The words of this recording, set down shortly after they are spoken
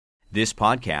This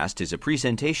podcast is a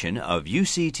presentation of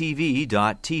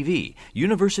UCTV.tv,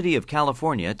 University of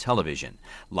California Television.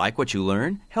 Like what you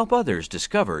learn? Help others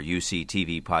discover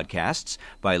UCTV podcasts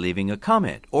by leaving a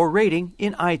comment or rating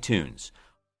in iTunes.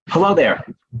 Hello there.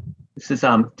 This is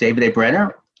David A.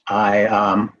 Brenner.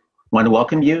 I want to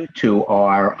welcome you to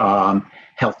our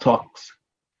Health Talks.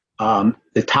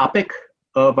 The topic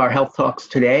of our Health Talks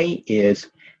today is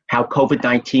how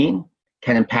COVID-19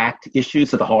 can impact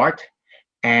issues of the heart,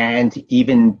 and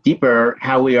even deeper,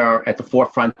 how we are at the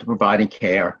forefront of providing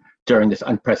care during this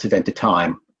unprecedented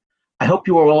time. I hope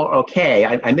you are all okay.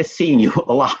 I miss seeing you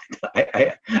a lot.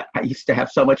 I used to have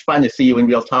so much fun to see you in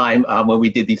real time when we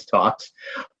did these talks,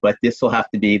 but this will have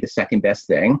to be the second best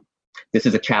thing. This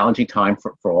is a challenging time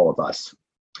for all of us.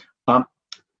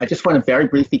 I just want to very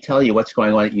briefly tell you what's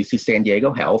going on at UC San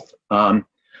Diego Health.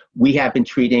 We have been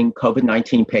treating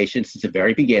COVID-19 patients since the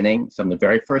very beginning. Some of the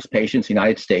very first patients in the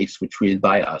United States were treated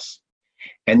by us.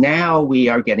 And now we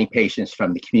are getting patients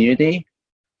from the community,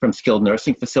 from skilled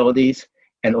nursing facilities,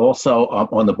 and also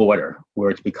on the border, where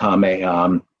it's become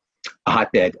a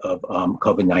hotbed of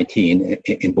COVID-19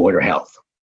 in border health.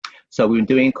 So we've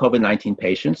been doing COVID-19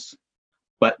 patients,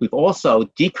 but we've also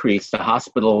decreased the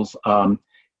hospital's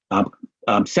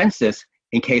census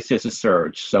in case there's a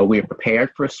surge. So we are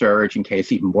prepared for a surge in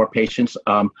case even more patients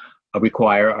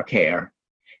require our care.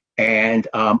 And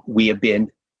we have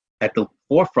been at the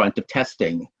forefront of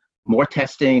testing. More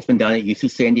testing has been done at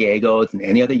UC San Diego than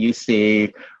any other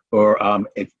UC or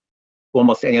at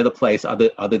almost any other place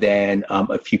other than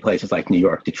a few places like New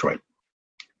York, Detroit.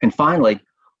 And finally,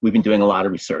 we've been doing a lot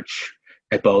of research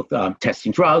at both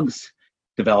testing drugs,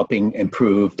 developing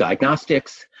improved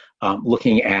diagnostics,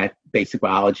 looking at basic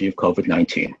biology of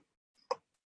COVID-19.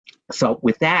 So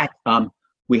with that,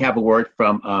 we have a word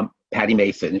from Patty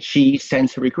Mason. She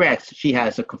sends her regrets. She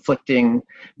has a conflicting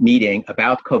meeting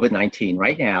about COVID-19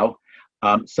 right now.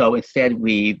 So instead,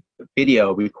 we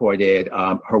video recorded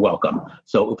her welcome.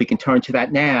 So if we can turn to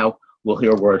that now, we'll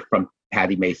hear a word from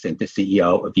Patty Mason, the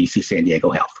CEO of UC San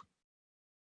Diego Health.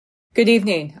 Good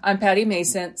evening. I'm Patty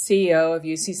Mason, CEO of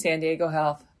UC San Diego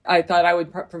Health. I thought I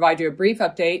would provide you a brief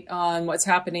update on what's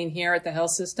happening here at the health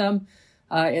system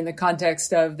in the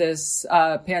context of this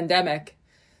pandemic.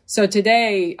 So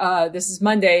today, this is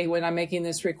Monday when I'm making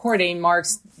this recording,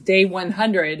 marks day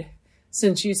 100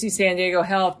 since UC San Diego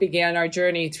Health began our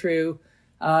journey through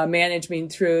managing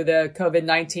through the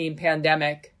COVID-19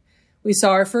 pandemic. We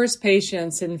saw our first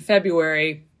patients in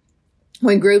February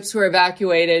when groups were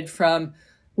evacuated from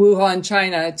Wuhan,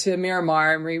 China to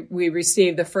Miramar, and we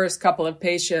received the first couple of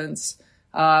patients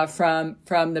from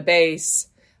the base.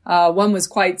 One was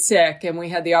quite sick, and we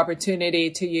had the opportunity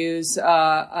to use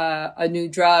a new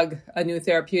drug, a new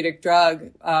therapeutic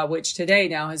drug, which today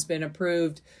now has been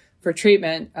approved for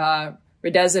treatment,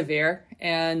 Remdesivir.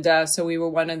 And so we were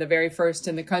one of the very first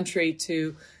in the country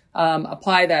to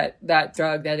apply that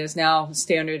drug that is now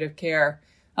standard of care.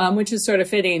 Which is sort of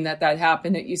fitting that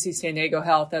happened at UC San Diego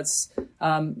Health. That's,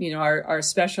 our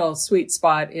special sweet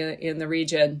spot in the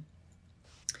region.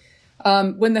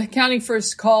 When the county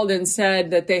first called and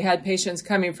said that they had patients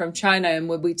coming from China and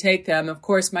would we take them, of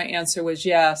course, my answer was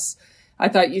yes. I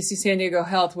thought UC San Diego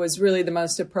Health was really the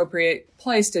most appropriate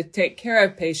place to take care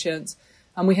of patients.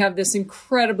 We have this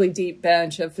incredibly deep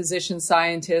bench of physician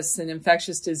scientists and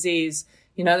infectious disease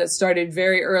that started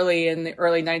very early in the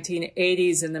early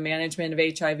 1980s in the management of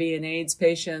HIV and AIDS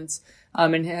patients,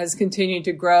 and has continued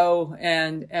to grow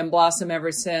and blossom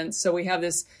ever since. So we have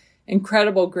this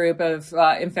incredible group of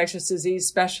infectious disease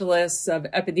specialists, of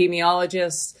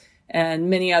epidemiologists, and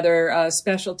many other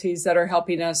specialties that are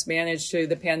helping us manage through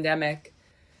the pandemic.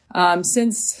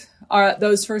 Since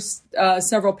those first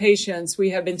several patients,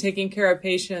 we have been taking care of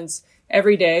patients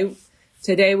every day.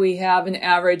 Today, we have an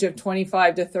average of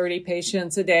 25 to 30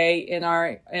 patients a day in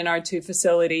our two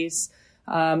facilities.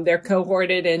 They're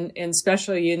cohorted in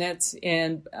special units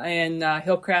in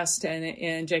Hillcrest and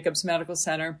in Jacobs Medical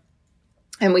Center.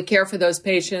 And we care for those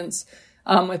patients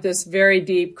with this very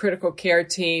deep critical care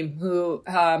team who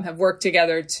have worked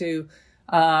together to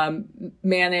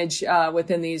manage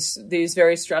within these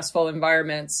very stressful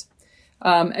environments.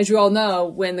 As you all know,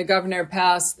 when the governor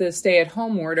passed the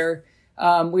stay-at-home order,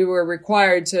 we were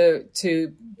required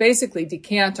to basically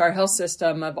decant our health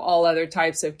system of all other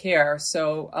types of care.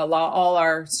 So all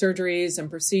our surgeries and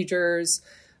procedures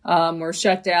were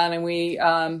shut down, and we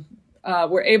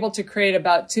were able to create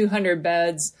about 200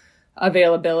 beds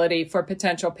availability for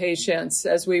potential patients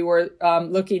as we were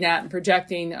looking at and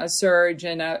projecting a surge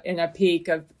and a peak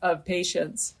of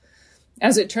patients.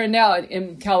 As it turned out,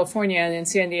 in California and in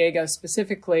San Diego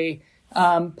specifically,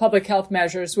 public health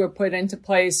measures were put into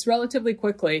place relatively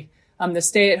quickly The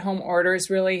stay-at-home orders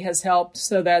really has helped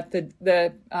so that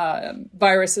the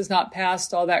virus is not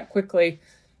passed all that quickly.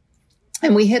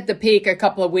 And we hit the peak a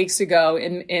couple of weeks ago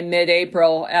in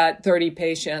mid-April at 30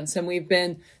 patients. And we've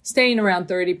been staying around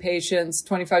 30 patients,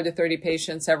 25 to 30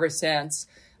 patients ever since.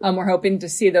 We're hoping to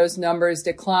see those numbers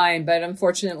decline. But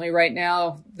unfortunately, right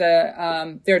now, there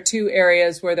are two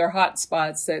areas where there are hot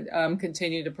spots that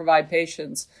continue to provide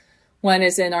patients. One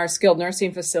is in our skilled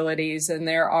nursing facilities, and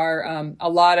there are a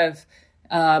lot of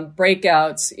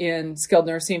breakouts in skilled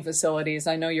nursing facilities.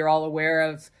 I know you're all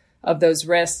aware of those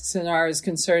risks and are as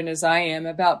concerned as I am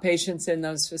about patients in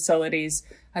those facilities.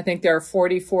 I think there are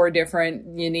 44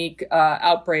 different unique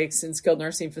outbreaks in skilled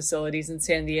nursing facilities in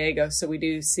San Diego, so we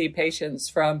do see patients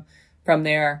from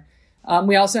there.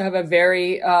 We also have a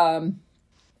very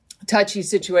touchy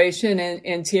situation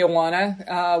in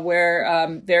Tijuana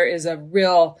where there is a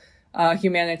real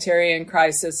humanitarian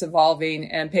crisis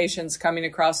evolving and patients coming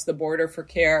across the border for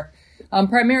care.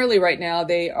 Primarily right now,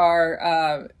 they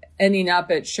are ending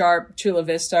up at Sharp Chula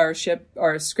Vista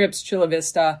or Scripps Chula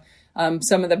Vista.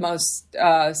 Some of the most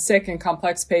sick and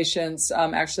complex patients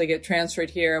actually get transferred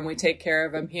here, and we take care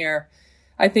of them here.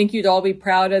 I think you'd all be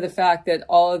proud of the fact that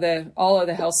all of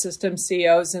the health system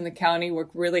CEOs in the county work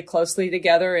really closely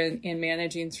together in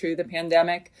managing through the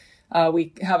pandemic.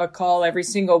 We have a call every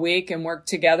single week and work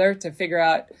together to figure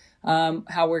out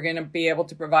how we're going to be able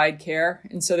to provide care.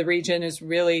 And so the region is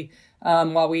really,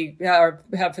 while we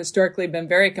have historically been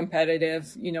very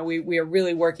competitive, we are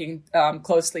really working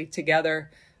closely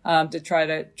together to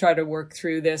try to work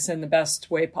through this in the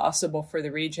best way possible for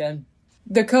the region.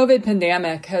 The COVID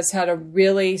pandemic has had a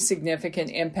really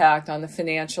significant impact on the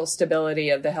financial stability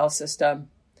of the health system.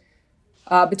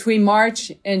 Between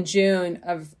March and June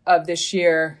of this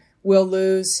year, we'll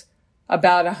lose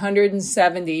about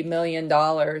 $170 million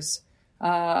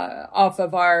off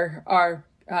of our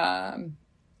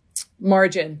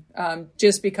margin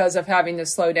just because of having to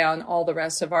slow down all the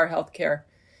rest of our healthcare.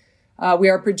 We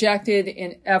are projected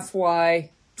in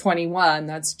FY21,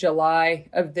 that's July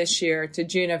of this year to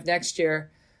June of next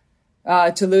year,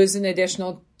 to lose an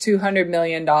additional $200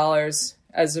 million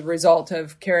as a result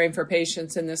of caring for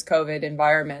patients in this COVID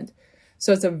environment.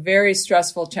 So it's a very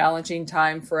stressful, challenging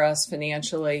time for us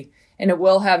financially, and it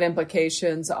will have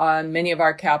implications on many of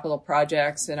our capital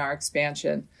projects and our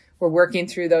expansion. We're working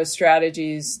through those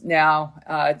strategies now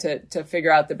to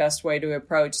figure out the best way to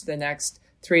approach the next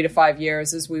 3 to 5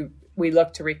 years as we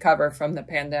look to recover from the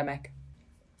pandemic.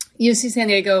 UC San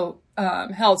Diego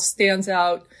Health stands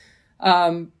out,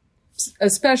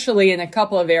 especially in a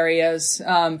couple of areas.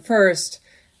 First,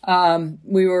 because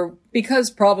we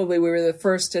were the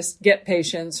first to get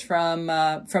patients from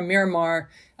Miramar.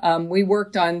 We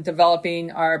worked on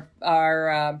developing our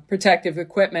protective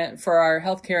equipment for our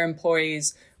healthcare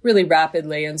employees really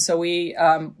rapidly, and so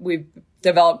we've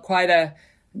developed quite a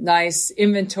nice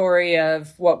inventory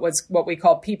of what we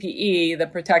call PPE, the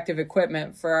protective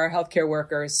equipment for our healthcare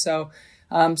workers. So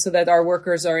that our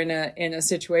workers are in a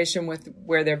situation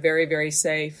where they're very, very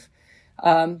safe.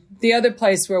 The other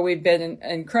place where we've been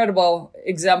incredible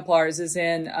exemplars is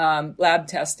in lab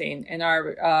testing. And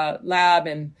our lab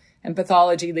and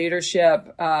pathology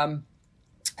leadership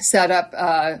set up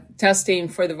testing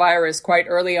for the virus quite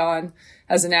early on.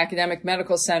 As an academic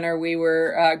medical center, we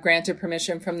were granted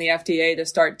permission from the FDA to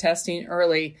start testing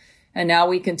early. And now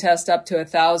we can test up to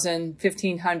 1,000,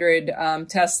 1,500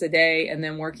 tests a day, and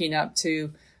then working up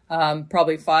to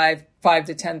probably 5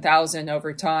 to 10,000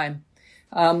 over time.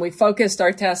 We focused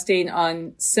our testing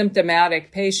on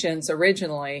symptomatic patients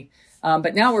originally,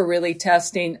 but now we're really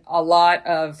testing a lot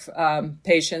of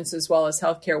patients as well as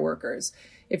healthcare workers.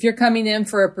 If you're coming in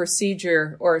for a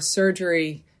procedure or a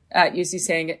surgery at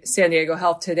UC San Diego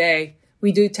Health today,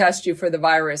 we do test you for the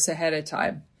virus ahead of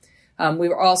time. We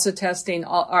were also testing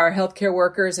all our healthcare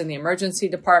workers in the emergency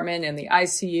department and the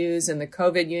ICUs and the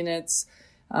COVID units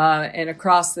and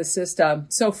across the system.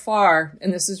 So far,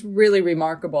 and this is really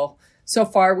remarkable, so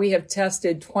far we have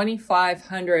tested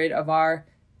 2,500 of our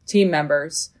team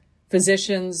members,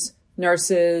 physicians,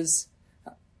 nurses,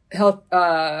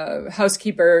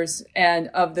 housekeepers, and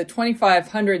of the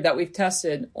 2,500 that we've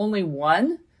tested, only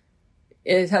one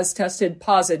has tested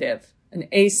positive, an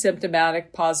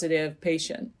asymptomatic positive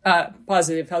patient,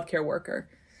 positive healthcare worker.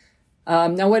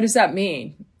 Now, what does that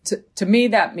mean? To me,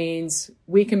 that means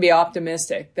we can be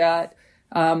optimistic that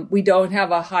we don't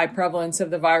have a high prevalence of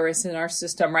the virus in our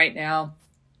system right now,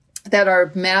 that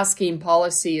our masking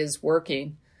policy is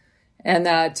working, and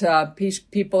that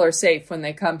people are safe when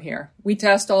they come here. We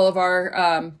test all of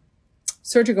our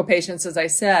surgical patients, as I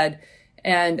said,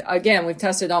 and again, we've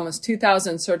tested almost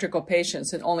 2,000 surgical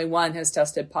patients, and only one has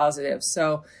tested positive.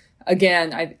 So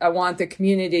again, I want the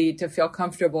community to feel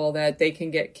comfortable that they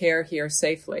can get care here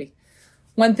safely.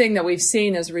 One thing that we've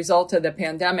seen as a result of the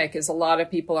pandemic is a lot of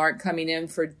people aren't coming in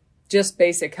for just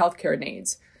basic healthcare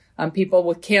needs. People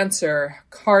with cancer,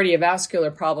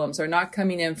 cardiovascular problems are not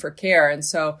coming in for care. And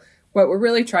so what we're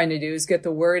really trying to do is get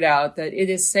the word out that it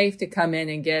is safe to come in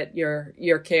and get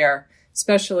your care,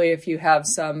 especially if you have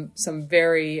some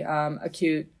very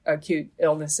acute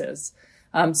illnesses.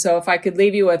 So if I could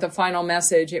leave you with a final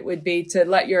message, it would be to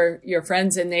let your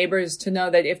friends and neighbors to know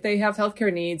that if they have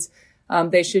healthcare needs,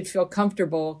 they should feel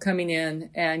comfortable coming in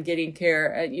and getting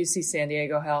care at UC San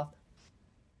Diego Health.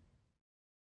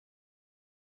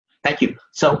 Thank you.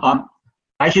 So,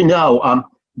 as you know,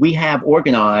 we have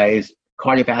organized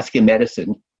cardiovascular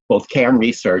medicine, both care and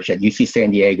research at UC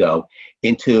San Diego,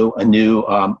 into a new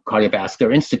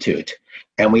cardiovascular institute.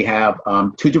 And we have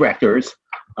two directors,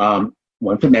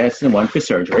 one for medicine, one for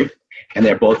surgery, and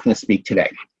they're both going to speak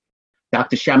today.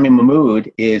 Dr. Shami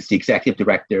Mahmood is the executive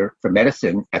director for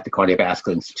medicine at the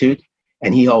Cardiovascular Institute,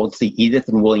 and he holds the Edith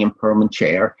and William Perlman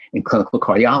Chair in Clinical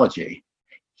Cardiology.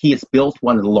 He has built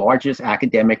one of the largest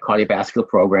academic cardiovascular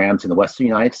programs in the Western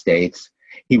United States.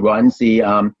 He runs the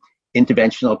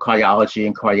interventional cardiology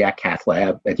and cardiac cath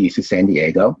lab at UC San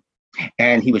Diego.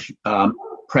 And he was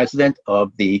president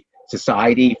of the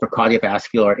Society for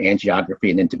Cardiovascular Angiography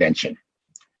and Intervention.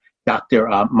 Dr.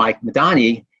 Mike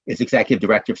Madani is executive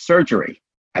director of surgery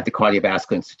at the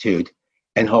Cardiovascular Institute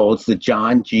and holds the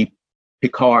John G.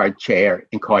 Picard Chair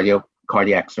in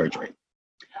Cardiac Surgery.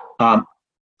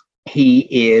 He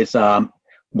is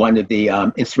one of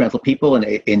the instrumental people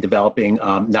in developing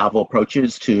novel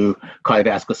approaches to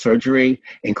cardiovascular surgery,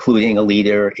 including a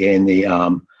leader in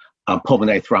the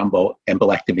pulmonary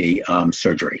thromboembolectomy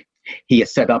surgery. He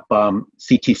has set up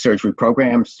CT surgery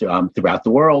programs throughout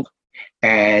the world,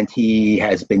 and he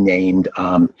has been named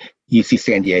UC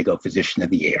San Diego Physician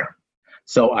of the Year.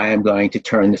 So I am going to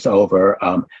turn this over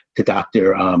to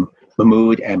Dr.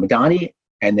 Mahmood and Madani,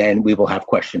 and then we will have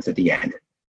questions at the end.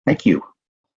 Thank you.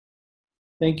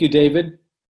 Thank you, David.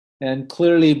 And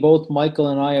clearly both Michael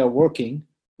and I are working,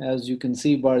 as you can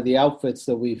see by the outfits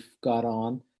that we've got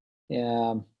on.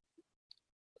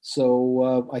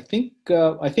 So I think,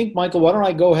 Michael, why don't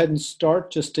I go ahead and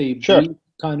start just a brief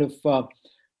kind of,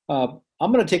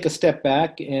 I'm going to take a step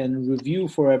back and review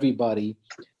for everybody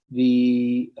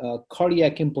the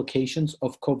cardiac implications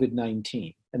of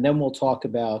COVID-19. And then we'll talk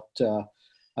about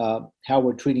how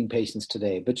we're treating patients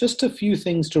today. But just a few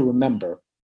things to remember.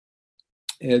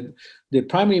 The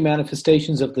primary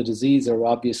manifestations of the disease are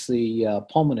obviously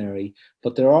pulmonary,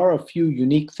 but there are a few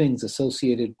unique things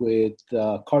associated with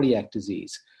cardiac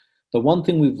disease. The one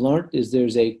thing we've learned is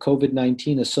there's a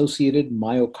COVID-19 associated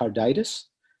myocarditis.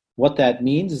 What that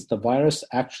means is the virus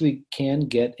actually can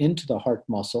get into the heart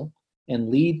muscle and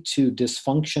lead to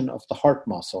dysfunction of the heart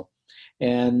muscle.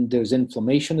 And there's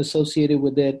inflammation associated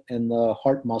with it, and the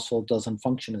heart muscle doesn't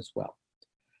function as well.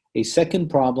 A second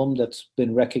problem that's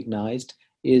been recognized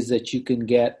is that you can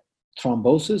get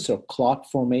thrombosis or clot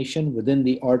formation within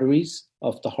the arteries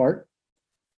of the heart.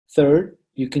 Third,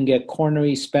 you can get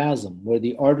coronary spasm, where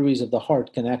the arteries of the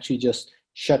heart can actually just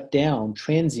shut down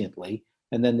transiently,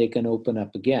 and then they can open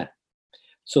up again.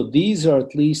 So these are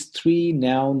at least three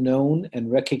now known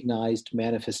and recognized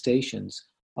manifestations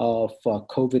of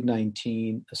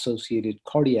COVID-19 associated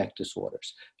cardiac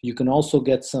disorders. You can also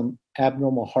get some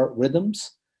abnormal heart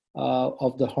rhythms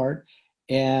of the heart,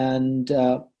 and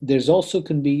there's also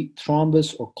can be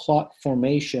thrombus or clot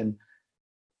formation,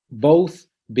 both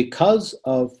because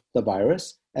of the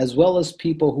virus, as well as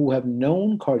people who have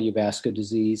known cardiovascular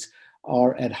disease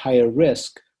are at higher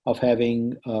risk of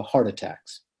having heart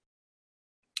attacks.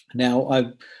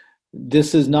 Now,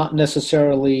 this is not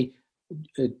necessarily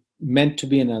meant to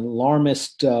be an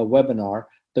alarmist webinar.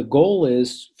 The goal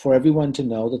is for everyone to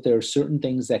know that there are certain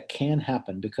things that can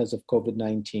happen because of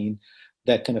COVID-19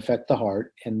 that can affect the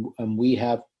heart, and we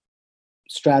have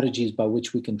strategies by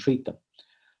which we can treat them.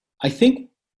 I think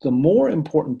the more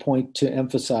important point to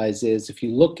emphasize is if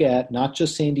you look at not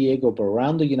just San Diego, but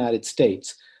around the United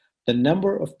States, the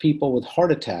number of people with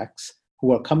heart attacks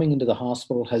who are coming into the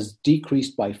hospital has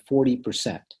decreased by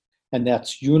 40%. And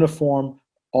that's uniform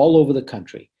all over the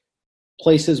country.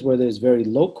 Places where there's very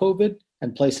low COVID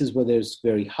and places where there's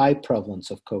very high prevalence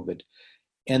of COVID.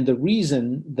 And the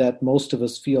reason that most of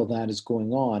us feel that is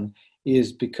going on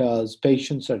is because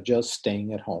patients are just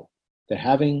staying at home. They're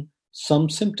having some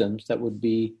symptoms that would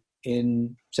be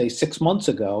in, say, 6 months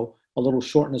ago, a little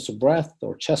shortness of breath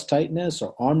or chest tightness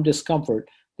or arm discomfort.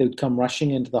 They would come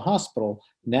rushing into the hospital.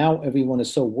 Now everyone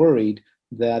is so worried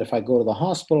that if I go to the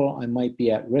hospital, I might be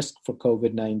at risk for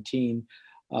COVID-19.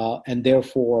 and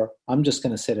therefore I'm just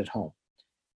going to sit at home.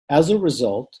 As a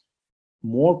result,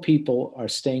 more people are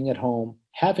staying at home,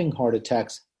 having heart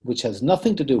attacks, which has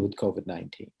nothing to do with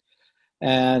COVID-19.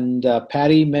 And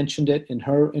Patty mentioned it in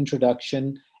her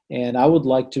introduction, and I would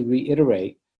like to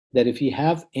reiterate that if you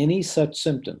have any such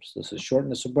symptoms, this is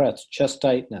shortness of breath, chest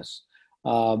tightness,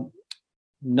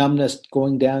 numbness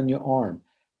going down your arm,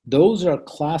 those are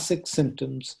classic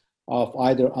symptoms of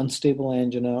either unstable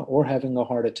angina or having a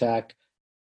heart attack,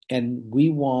 and we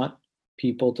want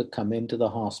people to come into the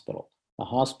hospital. The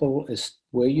hospital is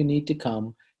where you need to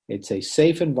come. It's a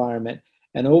safe environment.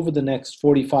 And over the next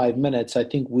 45 minutes, I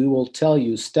think we will tell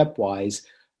you stepwise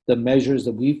the measures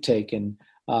that we've taken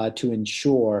to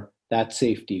ensure that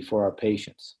safety for our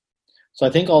patients. So I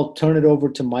think I'll turn it over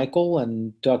to Michael,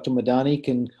 and Dr. Madani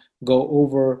can go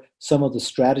over some of the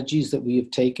strategies that we have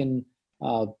taken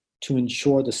to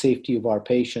ensure the safety of our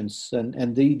patients.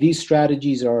 And these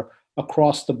strategies are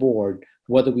across the board,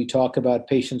 whether we talk about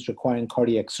patients requiring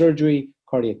cardiac surgery,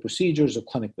 cardiac procedures, or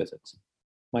clinic visits.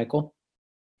 Michael?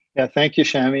 Yeah, thank you,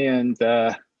 Shami, and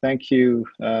thank you,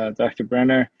 Dr.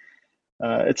 Brenner.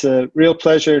 It's a real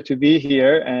pleasure to be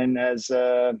here, and as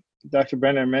Dr.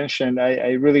 Brenner mentioned,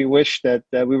 I really wish that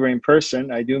we were in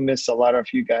person. I do miss a lot of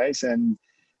you guys and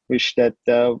wish that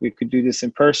we could do this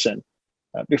in person.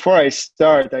 Before I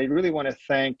start, I really want to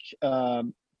thank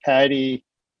Patty,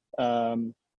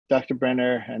 Dr.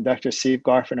 Brenner, and Dr. Steve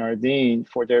Garfin, our dean,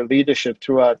 for their leadership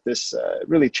throughout this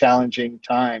really challenging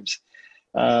times.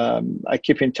 I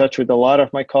keep in touch with a lot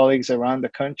of my colleagues around the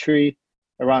country,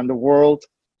 around the world,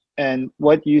 and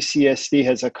what UCSD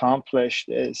has accomplished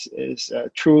is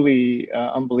truly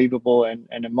unbelievable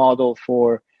and a model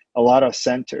for a lot of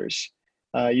centers.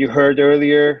 You heard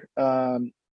earlier,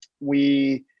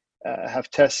 we have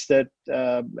tested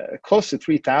close to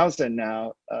 3,000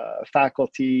 now,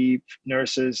 faculty,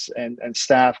 nurses, and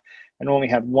staff, and only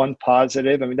had one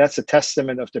positive. I mean, that's a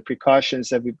testament of the precautions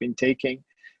that we've been taking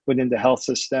within the health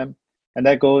system, and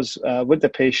that goes with the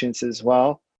patients as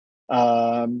well.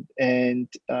 And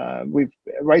we've,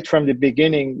 right from the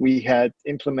beginning, we had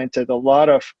implemented a lot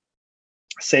of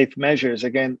safe measures,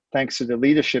 again, thanks to the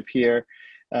leadership here,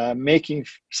 making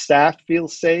staff feel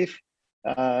safe,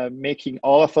 making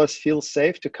all of us feel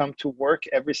safe to come to work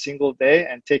every single day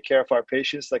and take care of our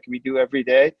patients like we do every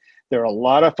day. There are a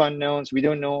lot of unknowns. We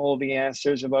don't know all the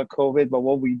answers about COVID, but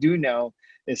what we do know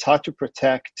is how to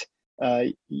protect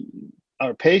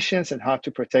our patients and how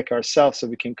to protect ourselves so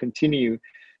we can continue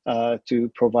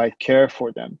to provide care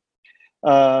for them.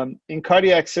 In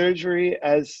cardiac surgery,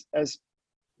 as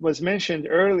was mentioned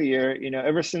earlier,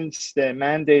 ever since the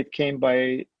mandate came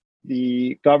by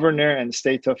the governor and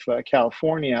state of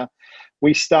California,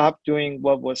 we stopped doing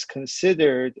what was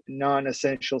considered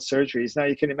non-essential surgeries. Now,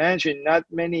 you can imagine not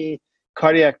many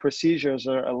cardiac procedures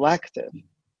are elective,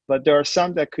 but there are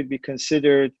some that could be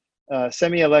considered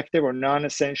semi-elective or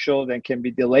non-essential, that can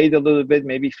be delayed a little bit,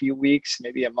 maybe a few weeks,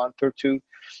 maybe a month or two.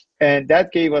 And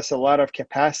that gave us a lot of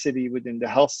capacity within the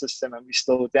health system, and we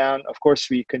slowed down. Of course,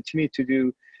 we continue to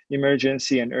do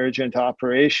emergency and urgent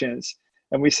operations,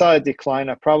 and we saw a decline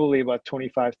of probably about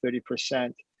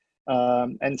 25-30%,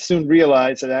 and soon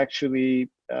realized that actually,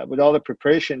 with all the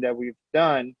preparation that we've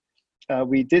done,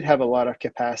 we did have a lot of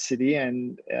capacity.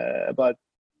 And about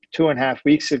 2.5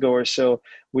 weeks ago or so,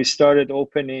 we started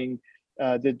opening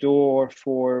the door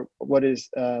for what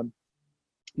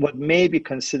may be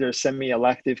considered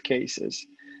semi-elective cases.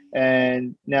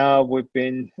 And now we've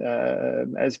been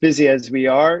as busy as we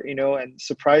are, and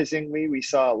surprisingly, we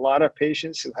saw a lot of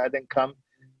patients who hadn't come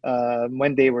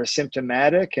when they were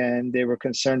symptomatic and they were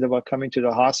concerned about coming to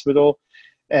the hospital,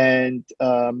 and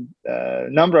a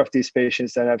number of these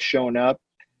patients that have shown up.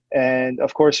 And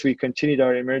of course, we continued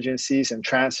our emergencies and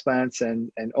transplants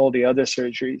and all the other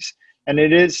surgeries. And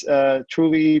it is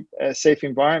truly a safe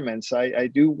environment. So I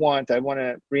want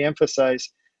to reemphasize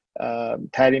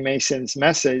Patty Mason's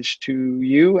message to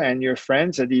you and your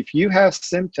friends that if you have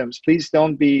symptoms, please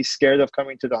don't be scared of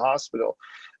coming to the hospital.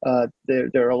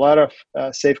 There are a lot of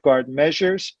safeguard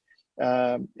measures.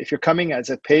 If you're coming as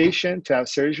a patient to have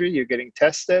surgery, you're getting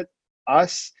tested.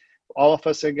 All of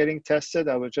us are getting tested.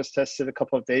 I was just tested a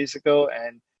couple of days ago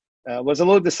and was a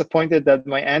little disappointed that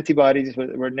my antibodies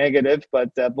were negative, but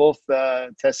both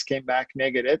tests came back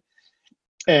negative.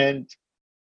 And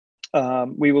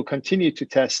we will continue to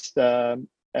test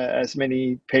as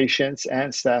many patients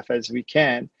and staff as we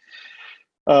can.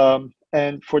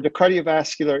 And for the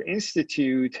Cardiovascular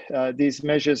Institute, these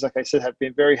measures, like I said, have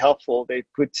been very helpful. They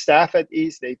put staff at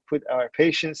ease, they put our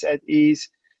patients at ease,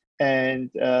 And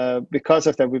because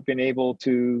of that, we've been able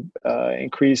to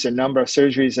increase the number of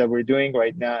surgeries that we're doing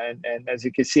right now. And as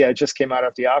you can see, I just came out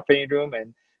of the operating room,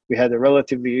 and we had a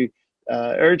relatively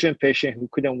urgent patient who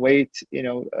couldn't wait,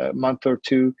 a month or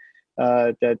two.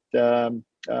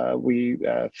 We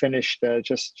finished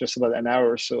just about an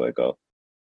hour or so ago.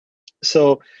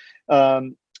 So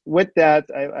with that,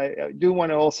 I do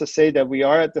want to also say that we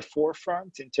are at the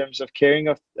forefront in terms of caring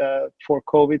for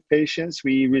COVID patients.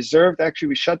 We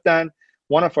shut down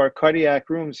one of our cardiac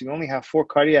rooms. We only have 4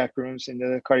 cardiac rooms in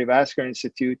the Cardiovascular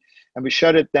Institute, and we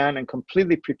shut it down and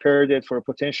completely prepared it for a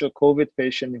potential COVID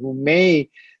patient who may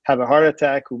have a heart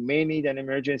attack, who may need an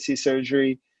emergency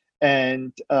surgery.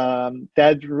 And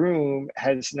that room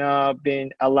has now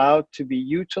been allowed to be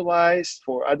utilized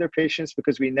for other patients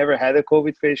because we never had a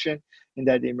COVID patient in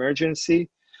that emergency.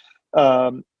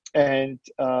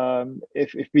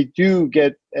 If we do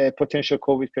get a potential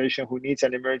COVID patient who needs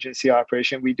an emergency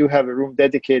operation, we do have a room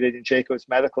dedicated in Jacobs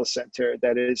Medical Center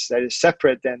that is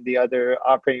separate than the other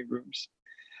operating rooms.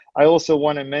 I also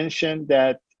want to mention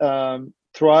that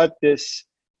throughout this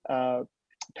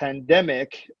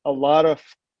pandemic, a lot of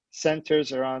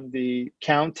centers around the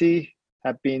county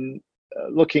have been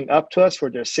looking up to us for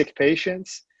their sick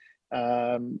patients.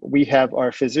 We have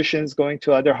our physicians going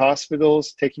to other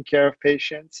hospitals, taking care of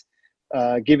patients,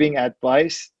 giving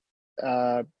advice,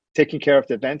 taking care of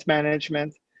the event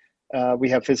management. We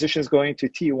have physicians going to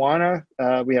Tijuana.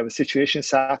 We have a situation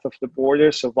south of the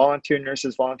border, so volunteer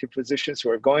nurses, volunteer physicians who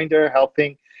are going there,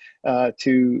 helping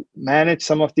to manage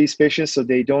some of these patients so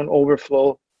they don't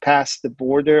overflow past the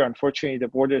border. Unfortunately, the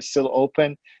border is still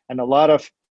open, and a lot of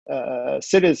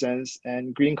citizens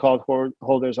and green card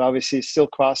holders obviously still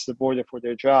cross the border for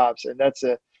their jobs, and that's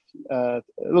a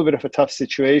little bit of a tough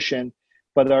situation.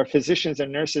 But our physicians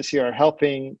and nurses here are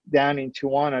helping down in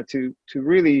Tijuana to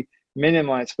really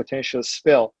minimize potential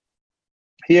spill.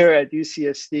 Here at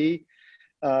UCSD,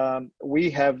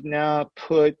 we have now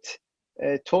put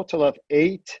a total of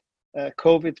 8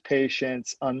 COVID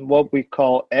patients on what we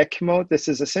call ECMO. This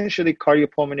is essentially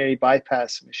cardiopulmonary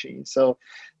bypass machine. So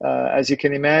as you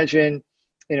can imagine,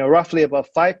 roughly about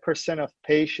 5% of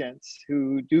patients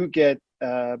who do get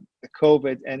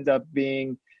COVID end up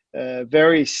being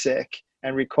very sick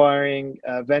and requiring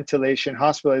ventilation,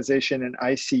 hospitalization, and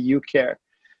ICU care.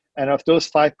 And of those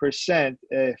 5%,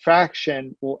 a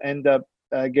fraction will end up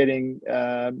getting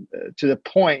to the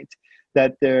point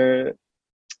that their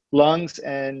lungs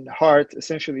and heart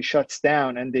essentially shuts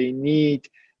down and they need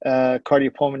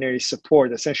cardiopulmonary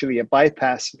support, essentially a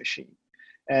bypass machine.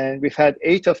 And we've had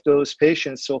 8 of those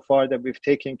patients so far that we've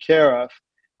taken care of.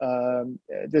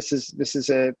 This is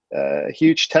a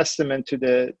huge testament to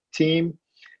the team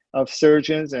of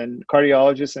surgeons and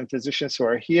cardiologists and physicians who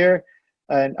are here.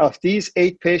 And of these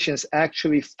 8 patients,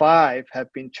 actually 5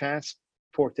 have been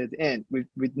transported in.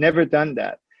 We've never done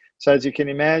that. So as you can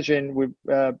imagine,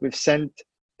 we've sent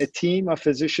a team of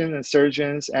physicians and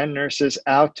surgeons and nurses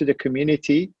out to the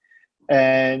community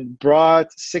and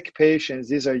brought sick patients.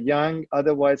 These are young,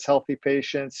 otherwise healthy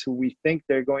patients who we think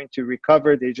they're going to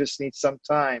recover. They just need some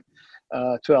time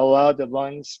to allow the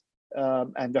lungs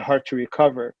and the heart to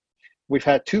recover. We've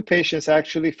had 2 patients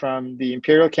actually from the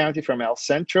Imperial County, from El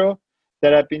Centro,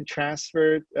 that have been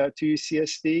transferred to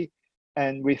UCSD.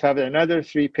 And we've had another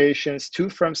 3 patients, 2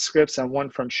 from Scripps and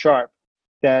 1 from Sharp,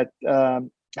 that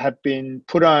have been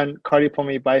put on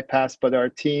cardiopulmonary bypass by our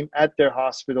team at their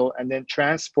hospital and then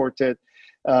transported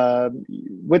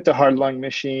with the heart-lung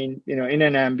machine, in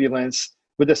an ambulance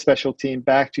with a special team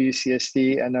back to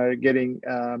UCSD and are getting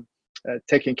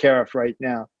taken care of right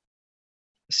now.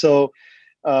 So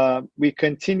we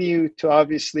continue to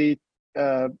obviously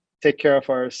take care of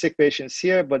our sick patients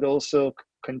here, but also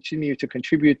continue to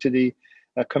contribute to the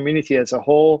community as a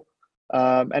whole.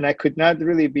 And I could not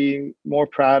really be more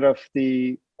proud of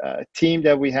the team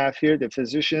that we have here, the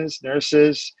physicians,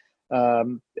 nurses,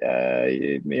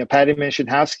 Patty mentioned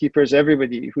housekeepers,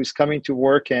 everybody who's coming to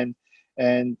work and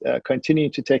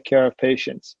continuing to take care of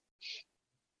patients.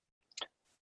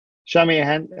 Shami,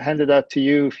 I hand it out to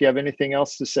you if you have anything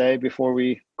else to say before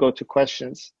we go to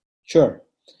questions. Sure.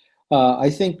 I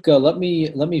think let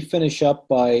me finish up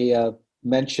by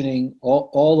mentioning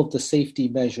all of the safety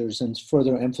measures and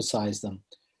further emphasize them.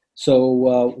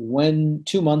 So when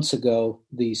 2 months ago,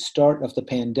 the start of the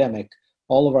pandemic,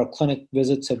 all of our clinic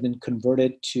visits have been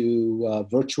converted to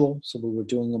virtual. So we were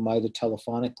doing them either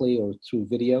telephonically or through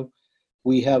video.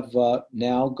 We have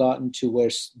now gotten to where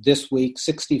this week,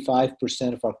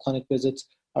 65% of our clinic visits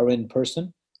are in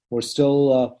person. We're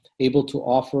still able to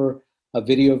offer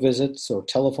video visits or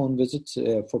telephone visits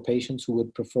for patients who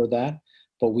would prefer that.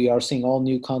 But we are seeing all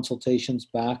new consultations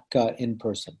back in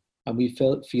person. and we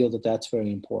feel that that's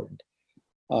very important.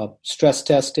 Stress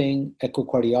testing,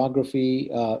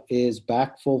 echocardiography is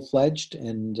back full-fledged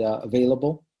and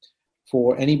available.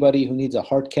 For anybody who needs a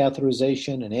heart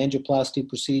catheterization, an angioplasty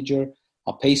procedure,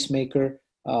 a pacemaker,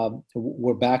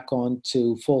 we're back on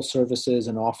to full services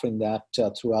and offering that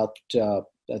throughout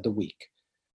the week.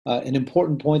 An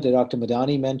important point that Dr.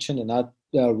 Madani mentioned, and I'll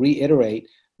reiterate,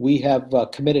 we have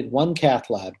committed one cath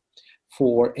lab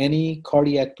for any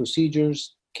cardiac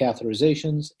procedures,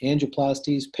 catheterizations,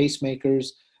 angioplasties, pacemakers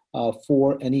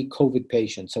for any COVID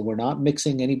patients. So we're not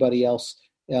mixing anybody else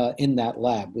in that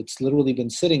lab. It's literally been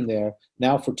sitting there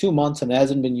now for 2 months and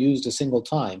hasn't been used a single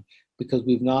time because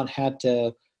we've not had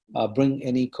to bring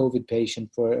any COVID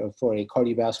patient for a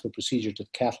cardiovascular procedure to the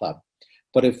cath lab.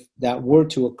 But if that were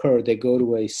to occur, they go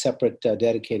to a separate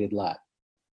dedicated lab.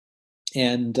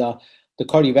 And the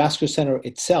cardiovascular center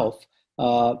itself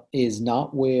is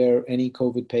not where any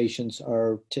COVID patients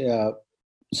are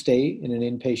stay in an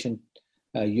inpatient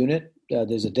unit.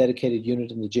 There's a dedicated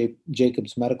unit in the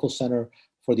Jacobs Medical Center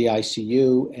for the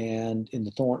ICU and in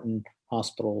the Thornton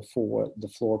Hospital for the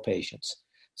floor patients.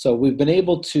 So we've been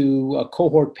able to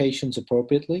cohort patients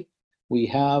appropriately. We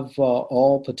have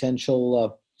all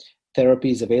potential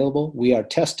therapies available. We are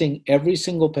testing every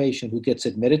single patient who gets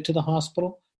admitted to the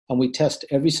hospital, and we test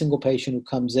every single patient who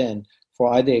comes in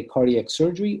for either a cardiac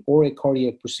surgery or a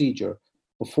cardiac procedure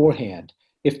beforehand.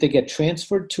 If they get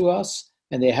transferred to us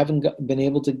and they haven't been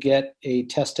able to get a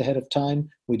test ahead of time,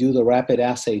 we do the rapid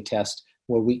assay test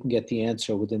where we can get the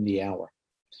answer within the hour.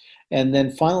 And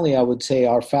then finally, I would say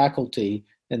our faculty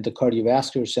and the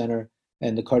Cardiovascular Center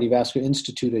and the Cardiovascular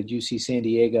Institute at UC San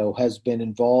Diego has been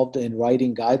involved in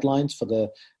writing guidelines for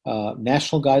the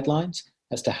national guidelines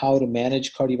as to how to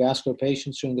manage cardiovascular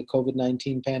patients during the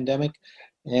COVID-19 pandemic.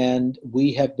 And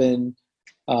we have been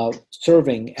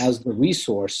serving as the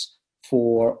resource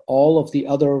for all of the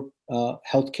other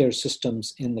healthcare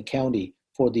systems in the county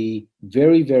for the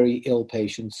very, very ill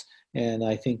patients. And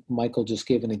I think Michael just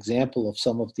gave an example of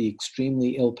some of the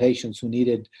extremely ill patients who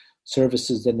needed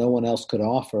services that no one else could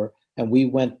offer. And we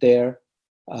went there,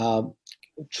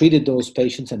 treated those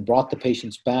patients, and brought the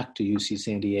patients back to UC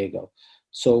San Diego.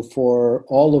 So for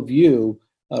all of you,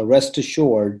 rest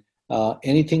assured,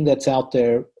 anything that's out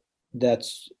there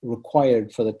that's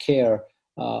required for the care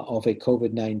of a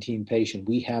COVID-19 patient,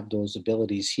 we have those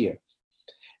abilities here.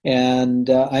 And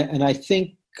I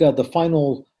think the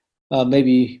final,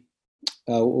 maybe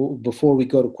before we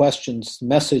go to questions,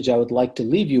 message I would like to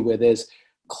leave you with is,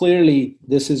 clearly,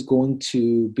 this is going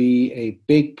to be a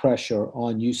big pressure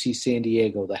on UC San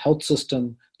Diego, the health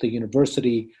system, the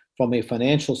university. From a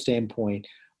financial standpoint,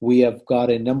 we have got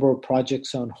a number of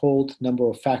projects on hold, number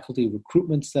of faculty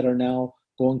recruitments that are now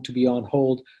going to be on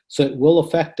hold. So it will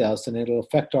affect us, and it'll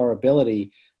affect our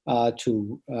ability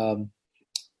to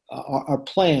our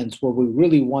plans, where we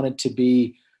really wanted to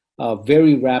be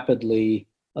very rapidly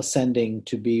ascending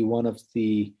to be one of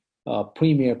the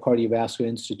premier cardiovascular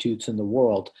institutes in the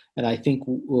world. And I think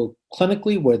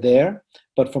clinically we're there,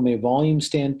 but from a volume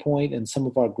standpoint and some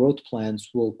of our growth plans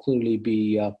will clearly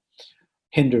be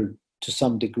hindered to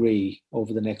some degree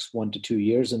over the next 1 to 2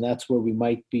 years. And that's where we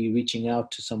might be reaching out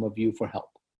to some of you for help.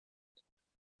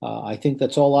 I think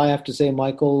that's all I have to say,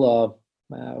 Michael.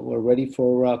 We're ready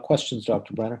for questions,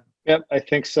 Dr. Brenner. Yep, I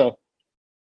think so.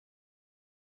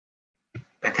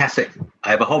 Fantastic.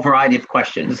 I have a whole variety of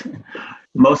questions,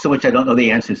 most of which I don't know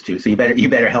the answers to, so you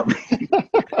better help me.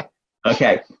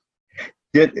 Okay.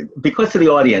 Because of the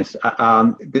audience,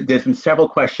 there's been several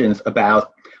questions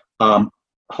about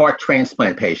heart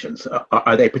transplant patients.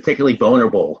 Are they particularly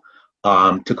vulnerable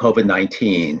to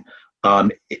COVID-19?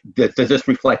 Does this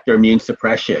reflect their immune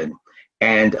suppression?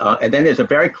 And then there's a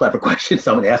very clever question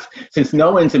someone asked: since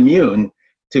no one's immune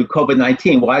to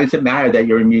COVID-19, why does it matter that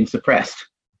you're immune suppressed?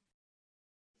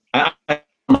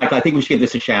 Mike, I think we should give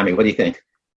this a Shami. What do you think?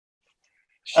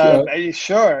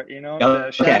 Sure. You know,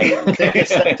 okay.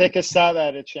 Shami, take a stab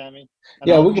at it, Shami.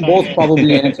 Yeah, we can both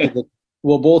probably answer it.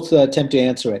 We'll both attempt to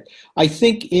answer it. I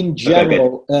think in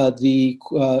general, the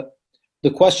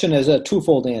question is a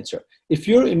twofold answer. If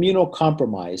you're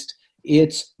immunocompromised,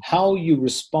 it's how you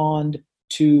respond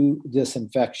to this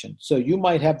infection. So you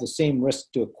might have the same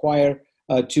risk to acquire,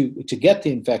 to get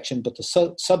the infection, but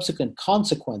the subsequent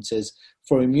consequences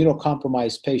for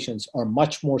immunocompromised patients are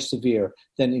much more severe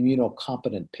than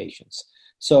immunocompetent patients.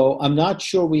 So I'm not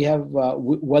sure we have,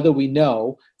 whether we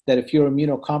know that if you're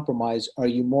immunocompromised, are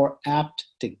you more apt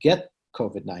to get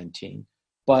COVID-19?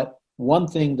 But one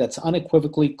thing that's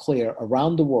unequivocally clear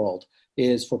around the world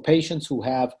is for patients who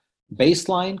have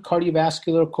baseline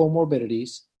cardiovascular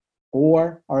comorbidities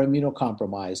or are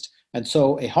immunocompromised, And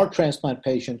so a heart transplant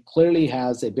patient clearly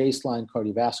has a baseline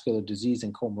cardiovascular disease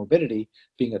and comorbidity,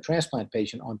 being a transplant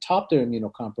patient, on top they're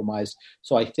immunocompromised.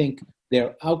 So I think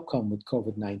their outcome with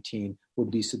COVID-19 would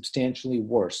be substantially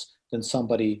worse than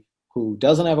somebody who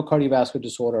doesn't have a cardiovascular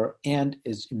disorder and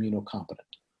is immunocompetent.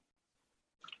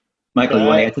 Michael, you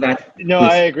want to add to that? No,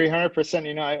 Please. I agree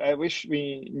 100%. I wish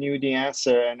we knew the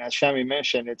answer. And as Shami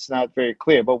mentioned, it's not very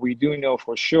clear, but we do know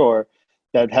for sure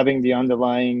that having the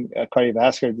underlying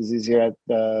cardiovascular disease here at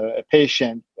a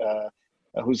patient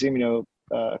who's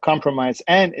immunocompromised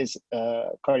and is a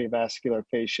cardiovascular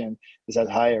patient is at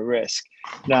higher risk.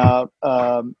 Now,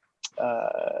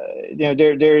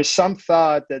 there is some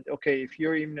thought that, okay, if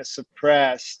you're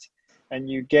immunosuppressed and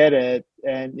you get it,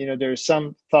 and, there's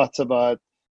some thoughts about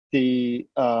the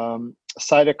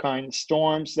cytokine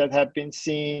storms that have been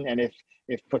seen, and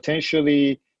if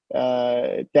potentially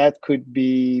that could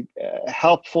be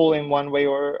helpful in one way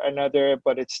or another,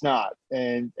 but it's not,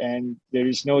 and there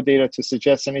is no data to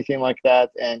suggest anything like that.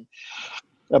 And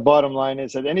the bottom line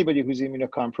is that anybody who's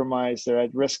immunocompromised, they're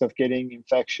at risk of getting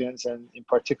infections, and in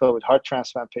particular with heart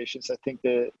transplant patients, I think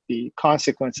the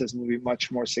consequences will be much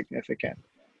more significant.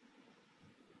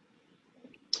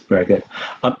 Very good.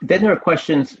 Then there are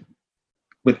questions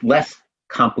with less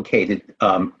complicated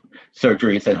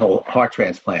surgeries and whole heart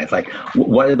transplants. Like,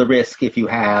 what are the risks if you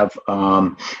have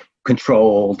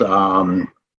controlled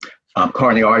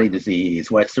coronary artery disease?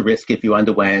 What's the risk if you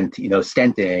underwent,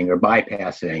 stenting or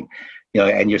bypassing,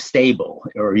 and you're stable,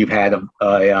 or you've had a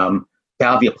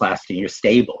valvuloplasty, you're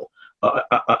stable?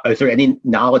 Is there any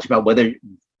knowledge about whether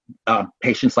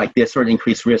patients like this are at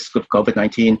increased risk of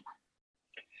COVID-19?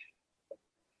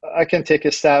 I can take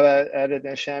a stab at it,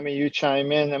 and Shami, you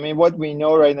chime in. I mean, what we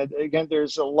know right now, again,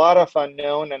 there's a lot of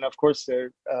unknown, and of course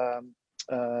there are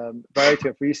a variety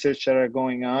of research that are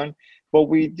going on. What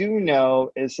we do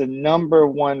know is the number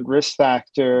one risk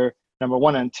factor, number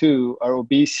 1 and 2, are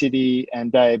obesity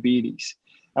and diabetes.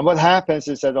 And what happens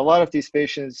is that a lot of these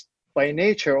patients by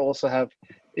nature also have,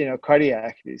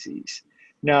 cardiac disease.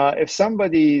 Now, if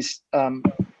somebody's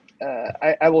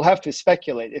I will have to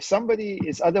speculate. If somebody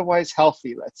is otherwise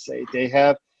healthy, let's say they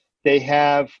have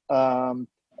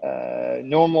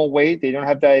normal weight, they don't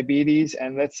have diabetes,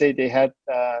 and let's say they had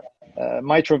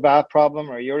mitral valve problem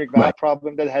or aortic valve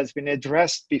problem that has been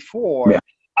addressed before. Yeah.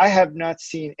 I have not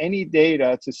seen any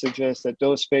data to suggest that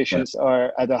those patients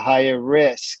are at a higher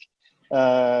risk.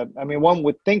 I mean, one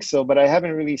would think so, but I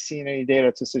haven't really seen any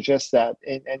data to suggest that.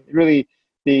 And really,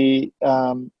 the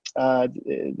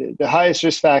highest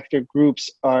risk factor groups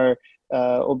are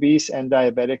obese and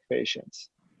diabetic patients.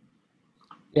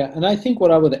 Yeah, and I think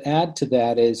what I would add to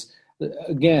that is,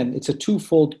 again, it's a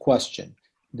twofold question.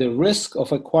 The risk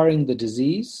of acquiring the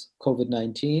disease,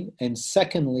 COVID-19, and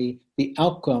secondly, the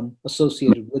outcome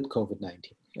associated with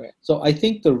COVID-19. Right. So I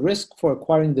think the risk for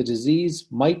acquiring the disease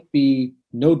might be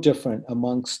no different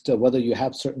amongst whether you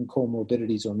have certain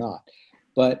comorbidities or not.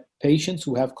 But patients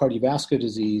who have cardiovascular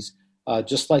disease,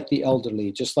 just like the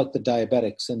elderly, just like the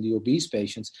diabetics and the obese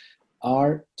patients,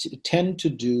 tend to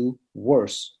do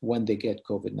worse when they get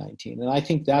COVID-19. And I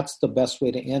think that's the best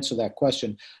way to answer that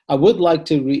question. I would like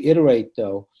to reiterate,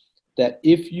 though, that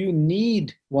if you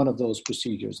need one of those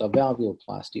procedures, a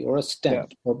valvuloplasty or a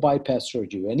stent or bypass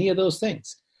surgery, any of those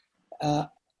things,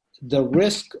 the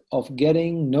risk of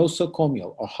getting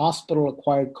nosocomial or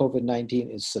hospital-acquired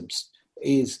COVID-19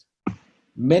 is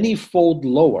many-fold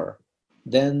lower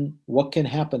than what can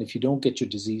happen if you don't get your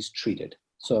disease treated.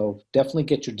 So definitely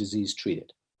get your disease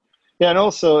treated. Yeah, and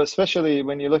also, especially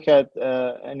when you look at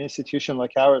an institution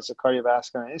like ours, a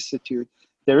cardiovascular institute,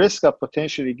 the risk of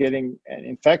potentially getting an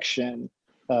infection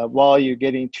while you're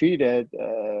getting treated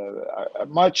are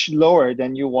much lower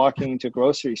than you walking into a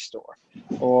grocery store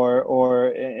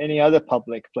or any other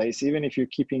public place, even if you're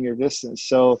keeping your distance.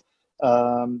 So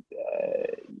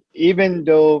even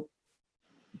though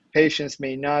patients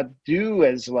may not do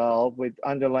as well with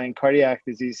underlying cardiac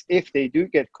disease, if they do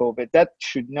get COVID, that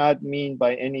should not mean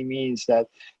by any means that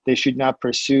they should not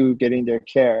pursue getting their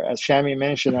care. As Shami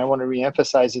mentioned, I want to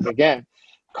reemphasize it again,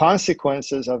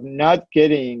 consequences of not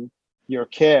getting your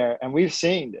care, and we're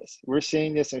seeing this,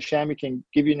 and Shami can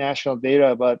give you national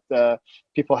data about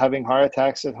people having heart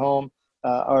attacks at home.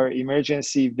 Our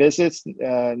emergency visits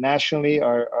nationally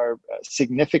are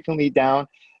significantly down.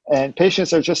 And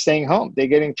patients are just staying home. They're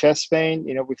getting chest pain.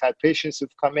 We've had patients who've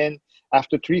come in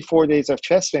after 3-4 days of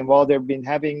chest pain while they've been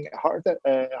having a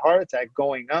heart attack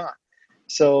going on.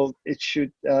 So it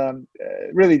should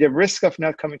really, the risk of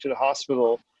not coming to the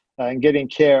hospital and getting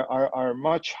care are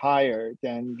much higher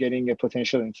than getting a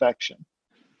potential infection.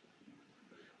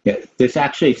 Yeah, there's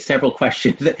actually several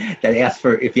questions that ask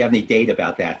for if you have any data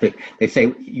about that. They say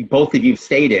both of you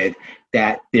stated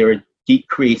that there are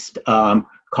decreased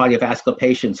cardiovascular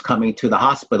patients coming to the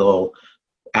hospital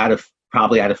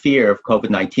probably out of fear of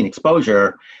COVID-19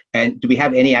 exposure. And do we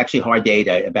have any actually hard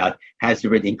data about, has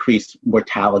there been increased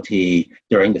mortality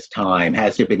during this time?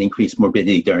 Has there been increased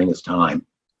morbidity during this time?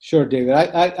 Sure, David.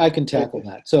 I can tackle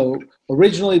that. So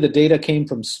originally the data came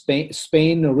from Spain.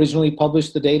 Spain originally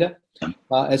published the data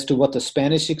as to what the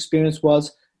Spanish experience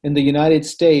was. In the United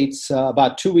States,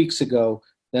 about 2 weeks ago,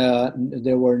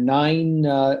 there were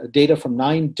data from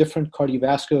 9 different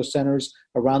cardiovascular centers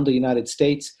around the United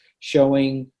States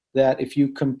showing that if you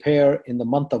compare in the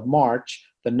month of March,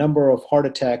 the number of heart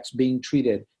attacks being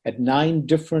treated at 9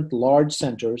 different large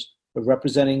centers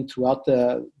representing throughout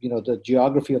the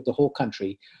geography of the whole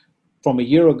country. From a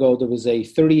year ago, there was a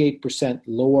 38%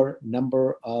 lower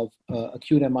number of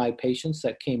acute MI patients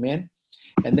that came in.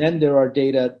 And then there are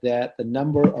data that the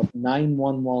number of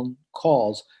 911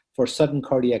 calls for sudden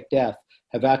cardiac death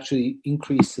have actually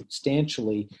increased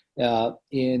substantially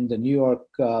in the New York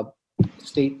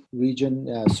state region,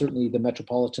 certainly the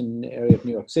metropolitan area of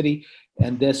New York City,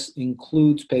 and this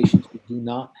includes patients who do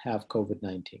not have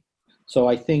COVID-19. So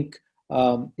I think,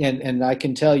 and I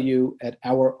can tell you at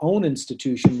our own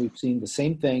institution, we've seen the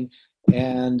same thing,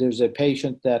 and there's a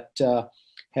patient that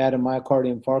had a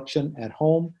myocardial infarction at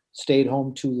home, stayed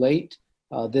home too late.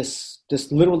 This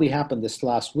literally happened this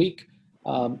last week,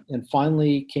 and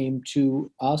finally came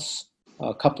to us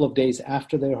a couple of days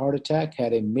after their heart attack,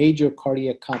 had a major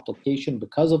cardiac complication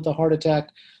because of the heart attack,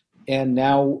 and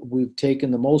now we've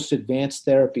taken the most advanced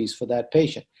therapies for that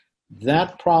patient.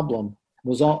 That problem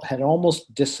had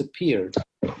almost disappeared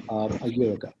a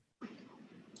year ago.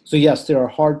 So yes, there are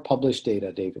hard published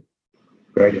data, David.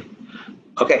 Very good.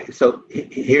 Okay, so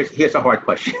here's a hard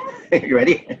question. You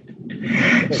ready?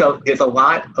 So there's a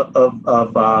lot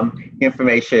of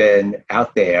information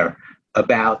out there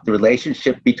about the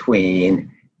relationship between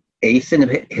ACE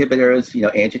inhibitors,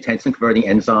 angiotensin converting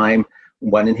enzyme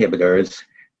 1 inhibitors,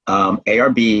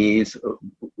 ARBs,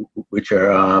 which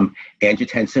are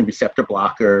angiotensin receptor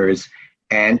blockers,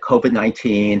 and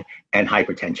COVID-19 and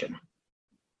hypertension.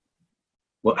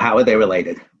 Well, how are they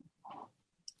related?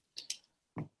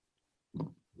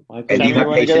 And you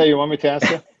want me to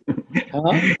answer?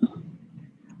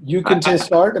 You can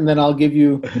start, and then I'll give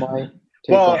you my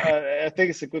take. Well, I think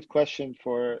it's a good question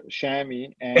for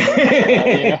Shami, and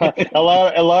a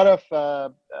lot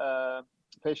of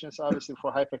patients, obviously,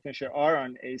 for hypertension are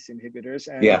on ACE inhibitors,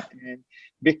 and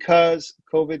because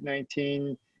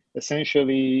COVID-19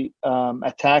 essentially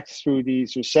attacks through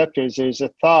these receptors, there's a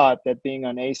thought that being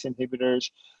on ACE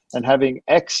inhibitors and having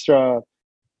extra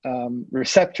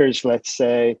receptors, let's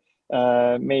say,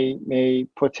 may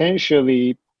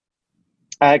potentially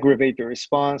aggravate the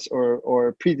response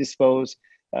or predispose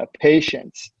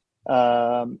patients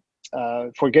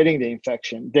for getting the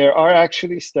infection. There are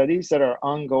actually studies that are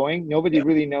ongoing. Nobody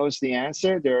really knows the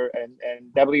answer.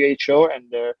 And WHO and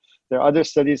there are other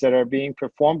studies that are being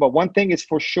performed. But one thing is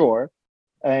for sure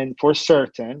and for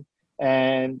certain,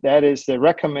 and that is the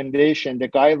recommendation, the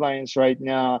guidelines right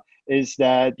now is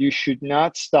that you should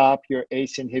not stop your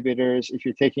ACE inhibitors if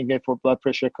you're taking it for blood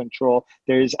pressure control.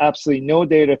 There is absolutely no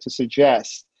data to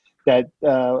suggest that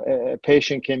a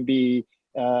patient can be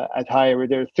at higher risk.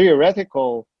 There are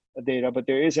theoretical data, but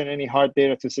there isn't any hard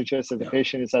data to suggest that the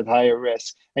patient is at higher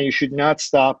risk. And you should not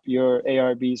stop your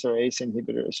ARBs or ACE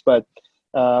inhibitors. But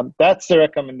that's the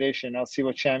recommendation. I'll see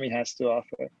what Shami has to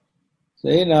offer.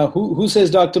 Say now, who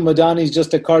says Dr. Madani is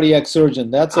just a cardiac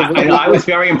surgeon? That's I was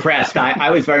very impressed.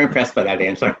 I was very impressed by that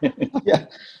answer. Yeah.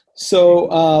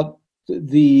 So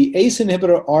the ACE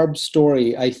inhibitor ARB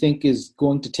story, I think, is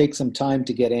going to take some time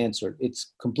to get answered.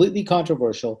 It's completely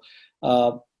controversial.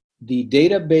 The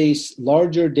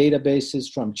larger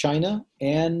databases from China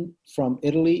and from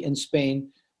Italy and Spain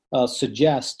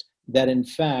suggest that, in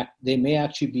fact, they may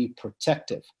actually be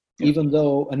protective, even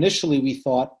though initially we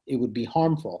thought it would be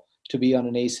harmful to be on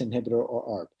an ACE inhibitor or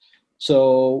ARB.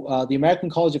 So the American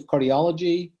College of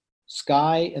Cardiology,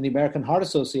 SCAI, and the American Heart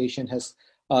Association has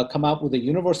come out with a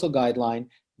universal guideline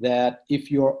that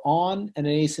if you're on an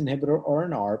ACE inhibitor or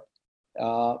an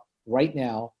ARB, right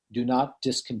now, do not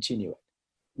discontinue it.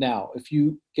 Now, if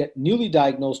you get newly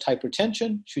diagnosed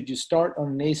hypertension, should you start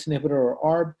on an ACE inhibitor or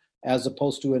ARB as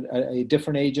opposed to a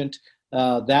different agent?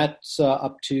 That's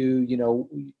up to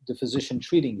the physician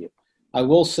treating you. I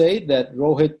will say that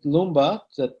Rohit Loomba,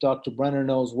 that Dr. Brenner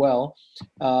knows well,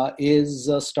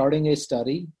 is starting a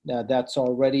study that's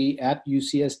already at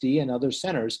UCSD and other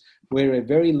centers where a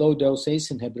very low dose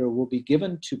ACE inhibitor will be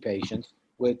given to patients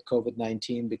with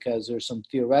COVID-19 because there's some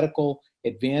theoretical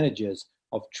advantages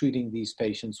of treating these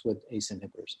patients with ACE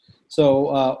inhibitors. So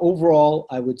overall,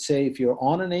 I would say if you're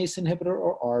on an ACE inhibitor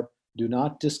or ARB, do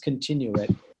not discontinue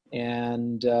it.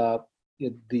 And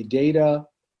the data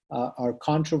are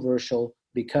controversial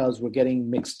because we're getting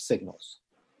mixed signals.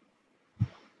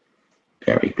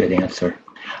 Very good answer.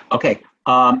 Okay,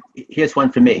 here's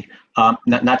one for me.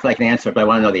 Not like an answer, but I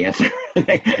want to know the answer.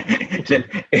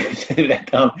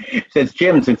 It says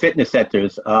gyms and fitness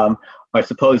centers are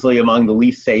supposedly among the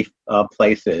least safe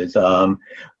places.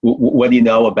 What do you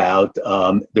know about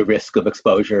the risk of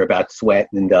exposure, about sweat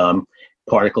and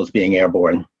particles being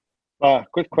airborne?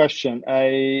 Good question.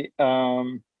 I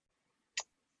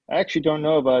actually don't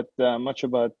know about much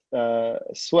about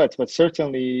sweat, but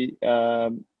certainly,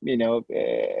 a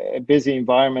busy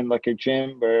environment like a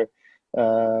gym where,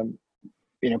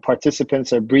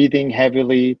 participants are breathing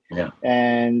heavily,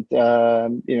 and,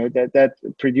 that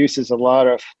produces a lot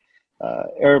of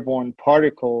airborne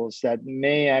particles that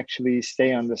may actually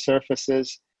stay on the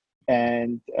surfaces.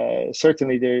 And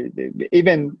certainly,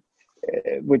 even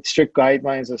with strict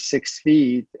guidelines of 6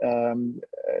 feet,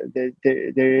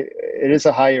 it is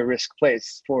a higher risk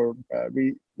place for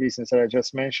reasons that I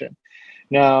just mentioned.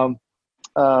 Now,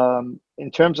 in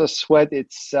terms of sweat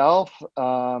itself,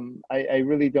 I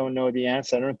really don't know the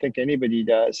answer. I don't think anybody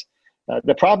does.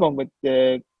 The problem with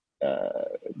the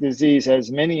disease,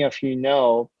 as many of you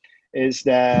know, is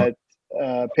that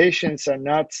patients are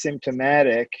not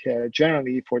symptomatic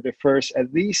generally for the first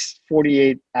at least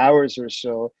 48 hours or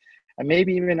so, and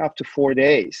maybe even up to 4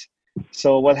 days.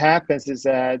 So what happens is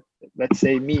that, let's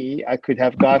say I could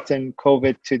have gotten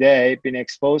COVID today, been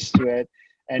exposed to it,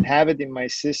 and have it in my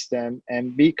system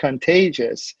and be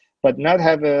contagious, but not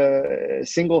have a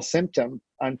single symptom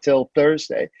until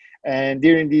Thursday. And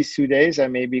during these 2 days, I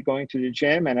may be going to the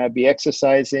gym and I'll be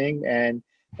exercising and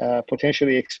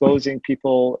potentially exposing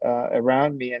people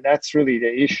around me. And that's really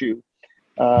the issue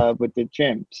with the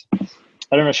gyms.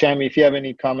 I don't know, Shami, if you have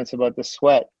any comments about the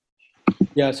sweat.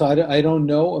 Yeah, so I don't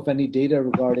know of any data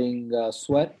regarding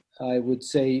sweat. I would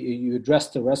say you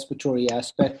addressed the respiratory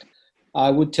aspect. I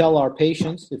would tell our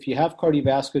patients, if you have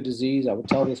cardiovascular disease, I would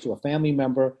tell this to a family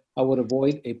member, I would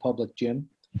avoid a public gym.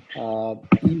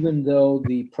 Even though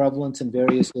the prevalence in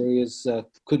various areas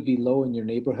could be low in your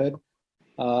neighborhood.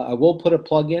 I will put a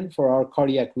plug in for our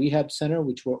cardiac rehab center,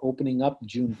 which we're opening up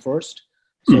June 1st.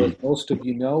 So as most of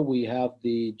you know, we have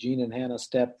the Gene and Hannah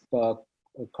Stepp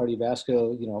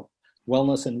cardiovascular,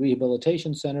 wellness and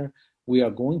rehabilitation center. We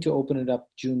are going to open it up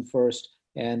June 1st,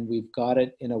 and we've got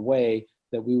it in a way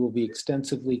that we will be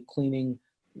extensively cleaning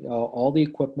all the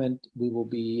equipment. We will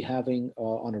be having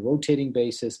on a rotating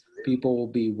basis, people will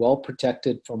be well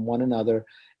protected from one another,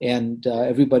 and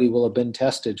everybody will have been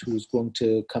tested who's going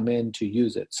to come in to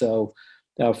use it. So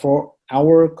for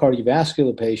our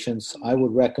cardiovascular patients, I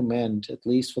would recommend, at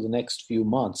least for the next few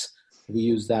months, we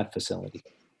use that facility.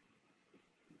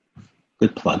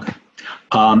 Good plug.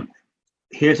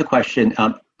 Here's a question.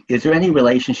 Is there any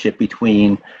relationship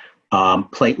between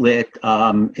platelet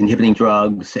inhibiting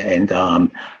drugs and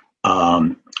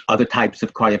other types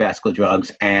of cardiovascular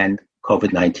drugs and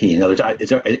COVID-19? In other words, is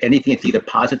there anything that's either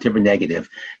positive or negative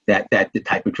that the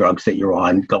type of drugs that you're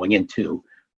on going into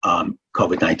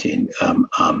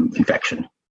COVID-19 infection?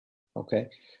 Okay.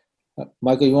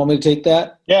 Michael, you want me to take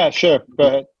that? Yeah, sure. Go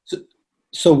ahead.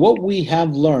 So what we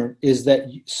have learned is that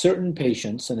certain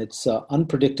patients, and it's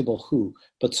unpredictable who,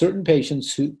 but certain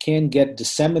patients who can get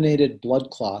disseminated blood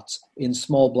clots in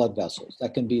small blood vessels.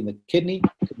 That can be in the kidney,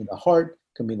 can be in the heart,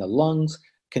 can be in the lungs,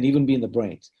 can even be in the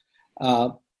brains.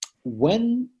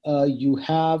 When you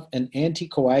have an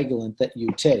anticoagulant that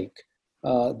you take,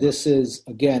 this is,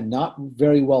 again, not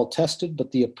very well tested,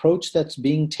 but the approach that's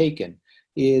being taken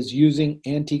is using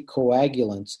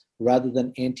anticoagulants rather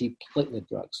than antiplatelet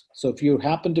drugs. So if you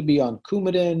happen to be on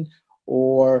Coumadin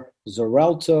or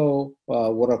Xarelto,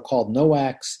 what are called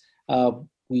NOACs,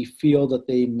 we feel that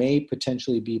they may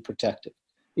potentially be protective.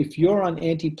 If you're on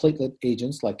antiplatelet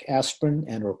agents like aspirin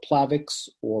and or Plavix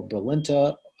or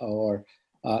Brilinta or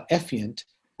Effient,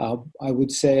 I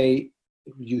would say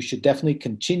you should definitely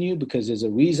continue because there's a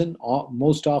reason,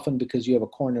 most often because you have a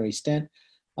coronary stent.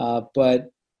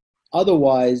 But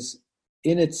otherwise,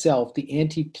 in itself, the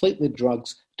antiplatelet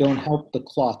drugs don't help the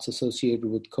clots associated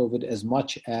with COVID as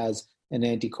much as an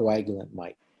anticoagulant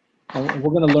might. And we're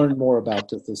going to learn more about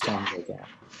this as time goes on.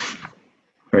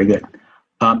 Very good.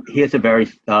 Here's a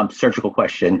very surgical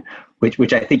question,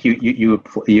 which I think you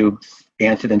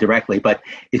answered indirectly, but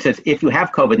it says if you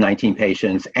have COVID-19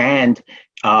 patients and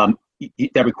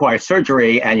that require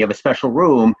surgery and you have a special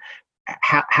room,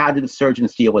 how do the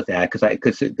surgeons deal with that?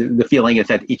 Because the feeling is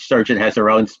that each surgeon has their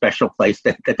own special place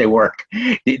that they work.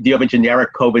 Do you have a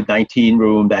generic COVID-19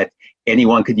 room that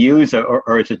anyone could use,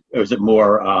 or is it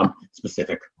more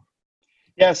specific?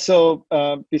 Yeah. So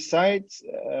besides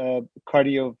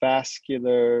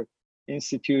cardiovascular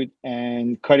institute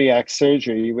and cardiac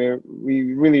surgery, where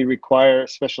we really require a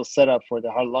special setup for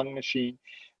the heart-lung machine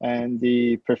and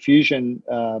the perfusion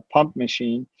pump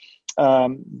machine,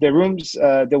 the rooms,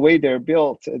 the way they're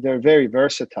built, they're very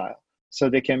versatile. So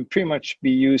they can pretty much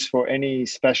be used for any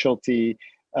specialty,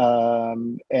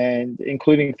 and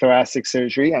including thoracic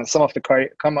surgery and some of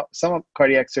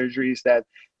cardiac surgeries that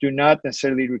do not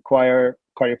necessarily require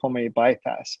cardiopulmonary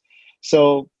bypass.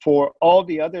 So for all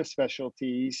the other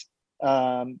specialties,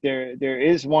 there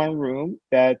is one room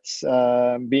that's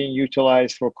being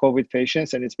utilized for COVID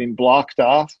patients, and it's been blocked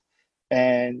off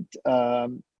and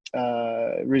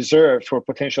reserved for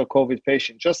potential COVID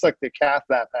patients, just like the cath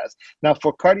lab has. Now,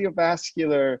 for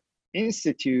Cardiovascular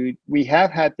Institute, we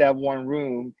have had that one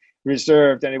room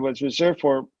reserved, and it was reserved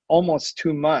for almost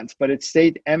 2 months, but it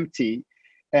stayed empty.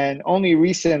 And only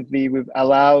recently we've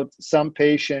allowed some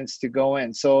patients to go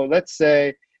in. So let's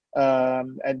say,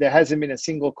 and there hasn't been a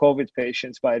single COVID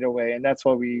patient, by the way, and that's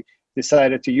why we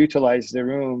decided to utilize the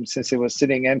room, since it was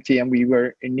sitting empty and we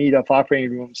were in need of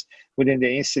operating rooms within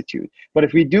the institute. But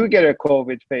if we do get a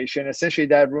COVID patient, essentially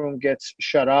that room gets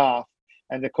shut off,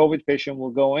 and the COVID patient will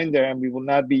go in there, and we will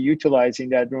not be utilizing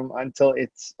that room until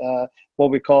it's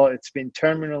it's been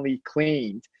terminally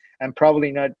cleaned, and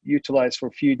probably not utilized for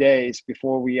a few days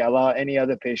before we allow any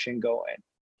other patient go in.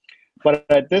 But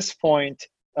at this point,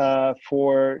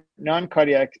 for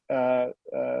non-cardiac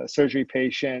surgery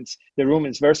patients, the room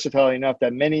is versatile enough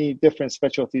that many different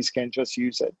specialties can just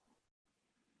use it.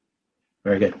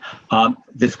 Very good.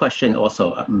 This question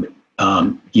also,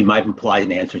 you might imply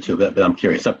an answer to, but I'm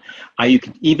curious. So, are you,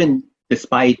 even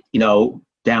despite,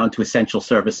 down to essential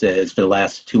services for the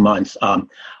last 2 months,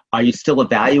 are you still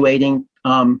evaluating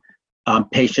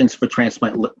patients for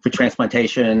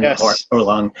transplantation? Yes. or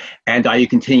lung? And are you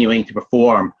continuing to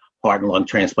perform heart and lung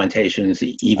transplantations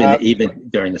even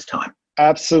during this time?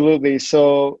 Absolutely.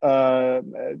 So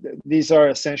these are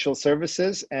essential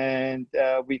services, and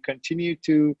we continue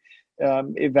to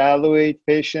evaluate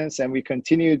patients, and we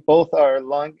continued both our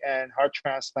lung and heart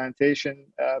transplantation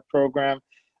program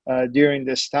during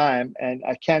this time. And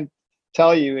I can't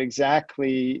tell you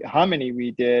exactly how many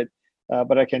we did,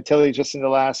 but I can tell you just in the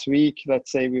last week,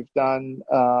 let's say we've done,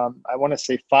 I want to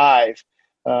say 5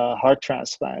 heart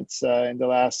transplants in the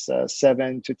last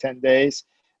 7 to 10 days,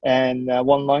 and 1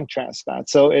 lung transplant.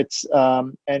 So it's,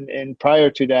 and prior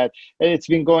to that, it's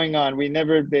been going on.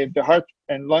 The heart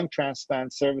and lung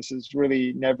transplant services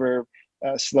really never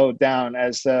slowed down.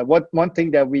 As one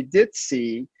thing that we did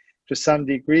see to some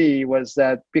degree was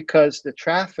that because the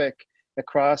traffic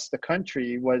across the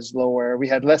country was lower, we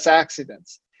had less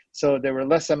accidents. So there were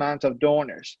less amount of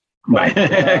donors. Right.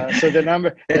 So the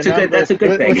number that's a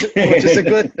good thing. which is a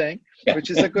good thing. Yeah. Which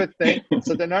is a good thing.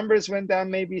 So the numbers went down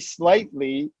maybe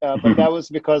slightly, but that was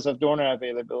because of donor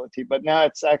availability. But now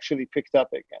it's actually picked up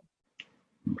again.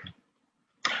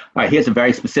 All right. Here's a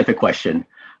very specific question.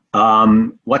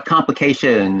 What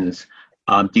complications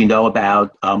do you know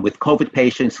about with COVID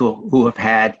patients who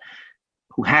have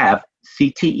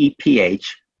CTEPH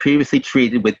previously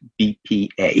treated with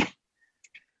BPA?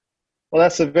 Well,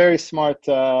 that's a very smart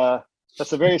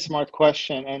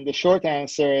question, and the short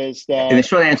answer is that. And the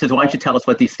short answer is, why don't you tell us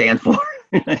what these stand for?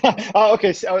 Oh,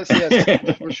 okay. So,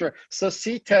 yes, for sure. So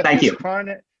CTEPH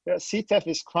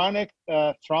is chronic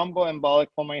thromboembolic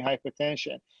pulmonary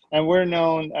hypertension, and we're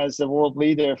known as the world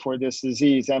leader for this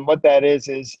disease. And what that is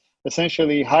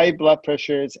essentially high blood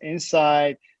pressures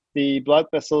inside the blood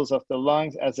vessels of the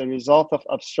lungs as a result of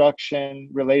obstruction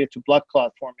related to blood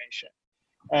clot formation.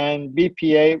 And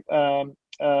BPA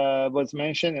was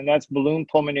mentioned, and that's balloon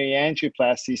pulmonary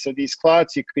angioplasty. So these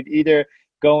clots, you could either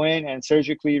go in and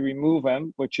surgically remove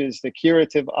them, which is the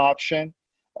curative option,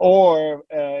 or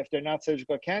if they're not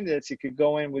surgical candidates, you could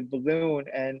go in with balloon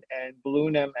and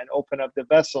balloon them and open up the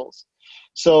vessels.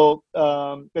 So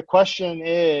the question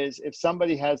is, if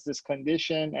somebody has this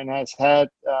condition and has had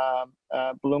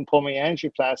balloon pulmonary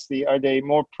angioplasty, are they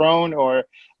more prone, or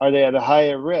are they at a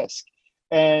higher risk?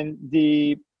 And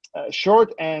the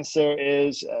short answer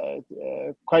is,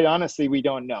 quite honestly, we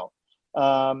don't know.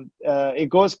 It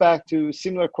goes back to a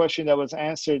similar question that was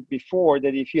answered before,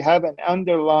 that if you have an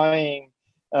underlying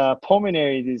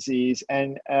pulmonary disease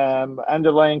and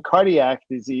underlying cardiac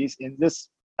disease, and this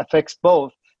affects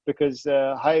both, because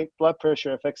high blood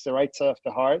pressure affects the right side of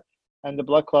the heart, and the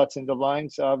blood clots in the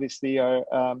lungs obviously are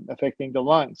affecting the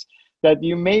lungs. that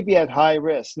you may be at high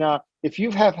risk. Now, if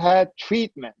you have had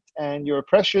treatment and your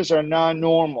pressures are now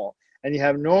normal and you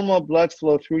have normal blood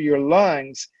flow through your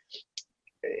lungs,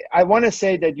 I want to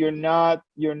say that you're not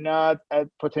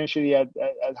potentially at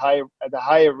a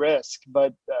higher risk,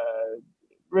 but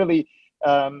really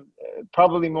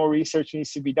probably more research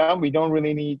needs to be done. We don't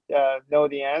really know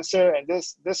the answer, and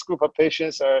this group of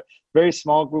patients are a very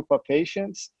small group of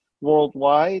patients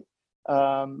worldwide.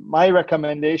 My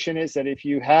recommendation is that if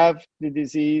you have the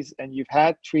disease and you've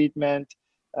had treatment,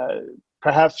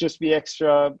 perhaps just be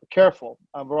extra careful.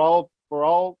 We're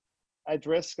all at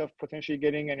risk of potentially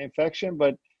getting an infection,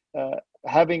 but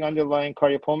having underlying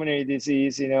cardiopulmonary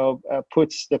disease,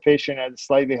 puts the patient at a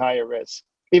slightly higher risk,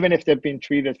 even if they've been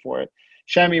treated for it.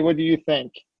 Shami, what do you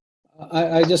think?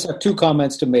 I just have two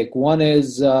comments to make. One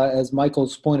is, as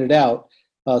Michael's pointed out,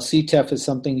 CTEPH is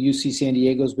something UC San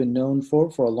Diego has been known for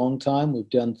a long time. We've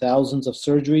done thousands of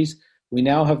surgeries. We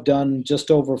now have done just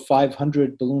over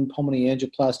 500 balloon pulmonary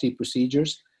angioplasty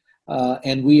procedures,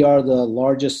 and we are the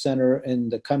largest center in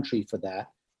the country for that.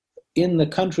 In the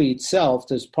country itself,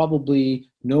 there's probably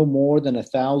no more than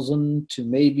 1,000 to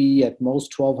maybe at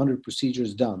most 1,200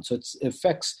 procedures done. So it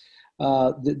affects,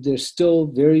 there's still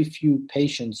very few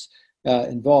patients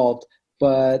involved,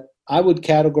 but I would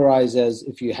categorize as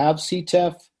if you have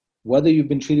CTEPH, whether you've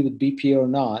been treated with BPA or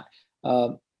not,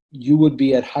 you would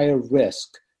be at higher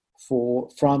risk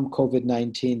from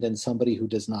COVID-19 than somebody who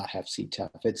does not have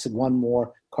CTEPH. It's one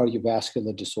more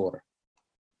cardiovascular disorder.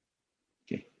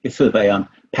 Okay. It's sort of a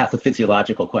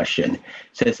pathophysiological question.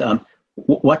 It says,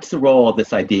 what's the role of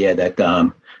this idea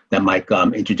that might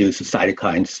introduce a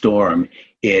cytokine storm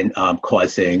in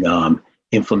causing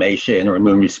inflammation or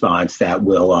immune response that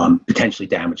will potentially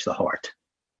damage the heart?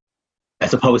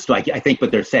 As opposed to, I think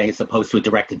what they're saying is opposed to a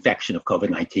direct infection of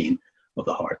COVID-19 of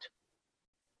the heart.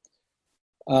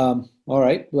 All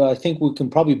right. Well, I think we can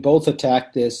probably both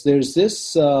attack this. There's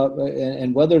this,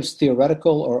 and whether it's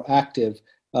theoretical or active,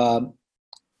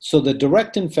 so the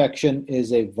direct infection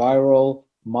is a viral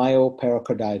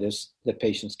myopericarditis that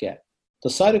patients get. The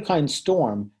cytokine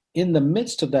storm, in the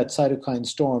midst of that cytokine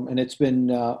storm, and it's been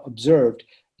observed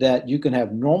that you can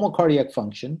have normal cardiac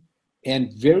function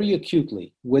and very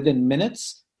acutely, within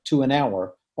minutes to an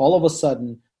hour, all of a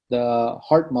sudden, the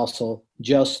heart muscle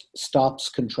just stops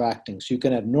contracting. So you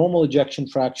can have normal ejection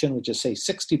fraction, which is say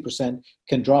 60%,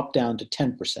 can drop down to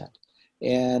 10%.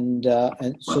 And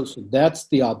so that's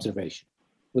the observation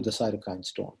with the cytokine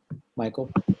storm. Michael?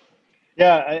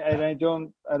 Yeah, I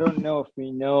don't know if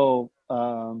we know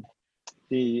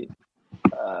the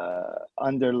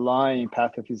underlying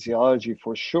pathophysiology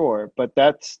for sure, but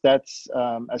that's as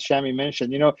Shami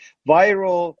mentioned,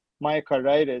 viral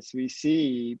myocarditis we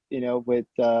see, with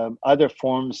other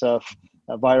forms of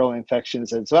viral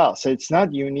infections as well. So it's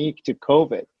not unique to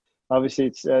COVID. Obviously,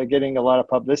 it's getting a lot of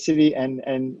publicity, and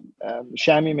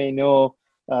Shami may know.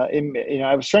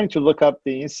 I was trying to look up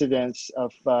the incidence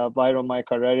of viral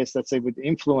myocarditis, let's say with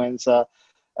influenza,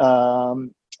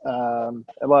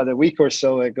 about a week or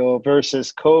so ago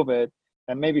versus COVID.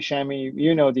 And maybe Shami,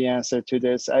 the answer to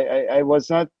this. I was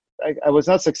not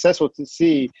successful to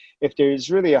see if there is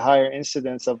really a higher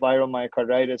incidence of viral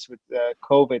myocarditis with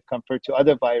COVID compared to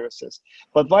other viruses.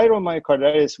 But viral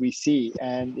myocarditis we see,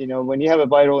 and when you have a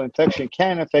viral infection,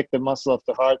 can affect the muscle of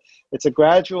the heart. It's a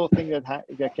gradual thing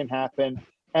that can happen,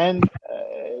 and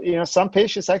some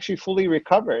patients actually fully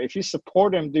recover if you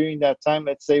support them during that time.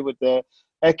 Let's say with the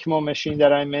ECMO machine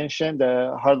that I mentioned,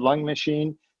 the heart-lung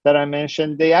machine that I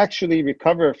mentioned, they actually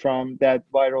recover from that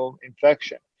viral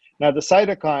infection. Now, the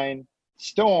cytokine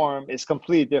storm is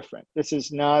completely different. This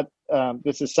is not.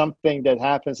 This is something that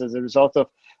happens as a result of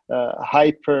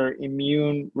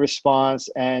hyperimmune response,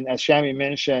 and as Shami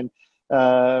mentioned,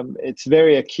 it's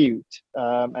very acute,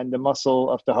 and the muscle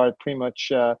of the heart pretty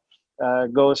much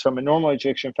goes from a normal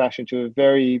ejection fraction to a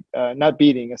very not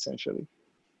beating, essentially.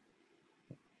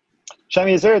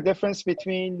 Shami, is there a difference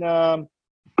between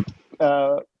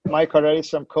myocarditis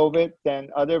from COVID than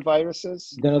other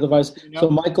viruses? So,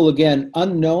 Michael, again,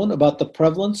 unknown about the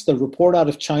prevalence. The report out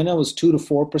of China was 2 to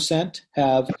 4%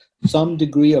 have some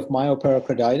degree of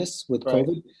myopericarditis with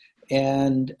COVID.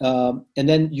 And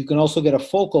then you can also get a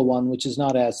focal one, which is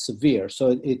not as severe.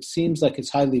 So it seems like it's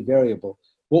highly variable.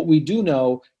 What we do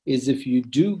know is if you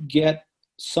do get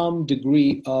some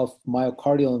degree of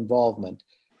myocardial involvement,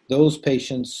 those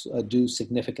patients do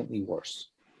significantly worse.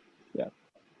 Yeah.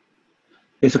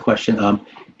 Here's a question.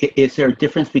 Is there a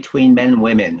difference between men and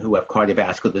women who have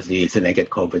cardiovascular disease and they get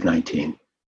COVID-19?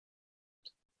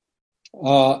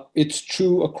 It's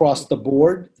true across the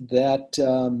board that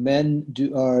men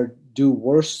are do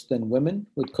worse than women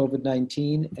with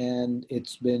COVID-19, and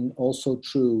it's been also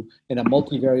true in a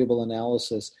multivariable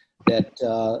analysis that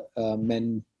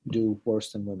men do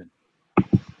worse than women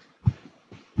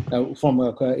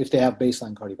if they have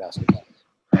baseline cardiovascular disease.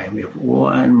 All right, we have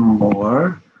one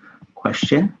more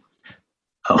question.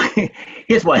 Oh,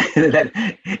 here's one that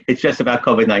it's just about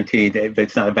COVID-19, but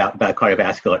it's not about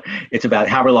cardiovascular. It's about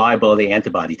how reliable are the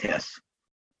antibody tests.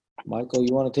 Michael,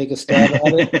 you want to take a stab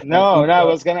at it? No, I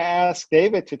was going to ask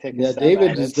David to take a stab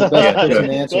David at is it. the best person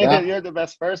to answer David, that. you're the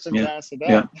best person to answer that.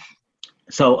 Yeah.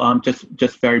 So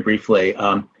just very briefly,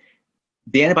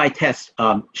 the antibody tests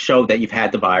show that you've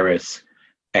had the virus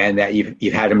and that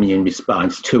you've had immune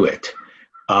response to it.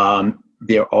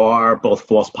 There are both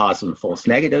false positives and false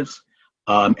negatives.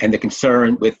 And the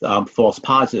concern with false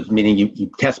positives, meaning you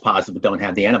test positive but don't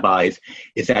have the antibodies,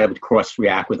 is that it would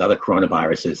cross-react with other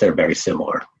coronaviruses that are very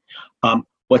similar.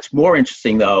 What's more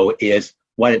interesting, though, is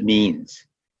what it means.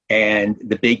 And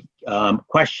the big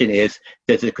question is,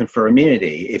 does it confer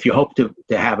immunity? If you hope to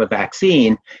have a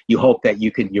vaccine, you hope that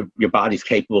your body's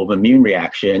capable of immune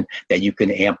reaction that you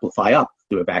can amplify up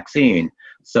through a vaccine.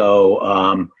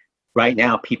 So right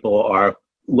now, people are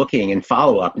looking in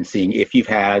follow-up and seeing if you've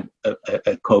had a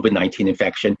COVID-19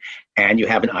 infection and you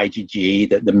have an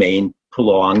IgG, the main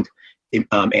prolonged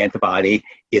antibody,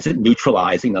 is it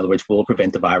neutralizing? In other words, will it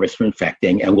prevent the virus from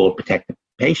infecting and will it protect the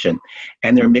patient?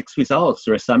 And there are mixed results.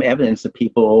 There is some evidence that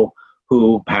people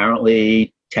who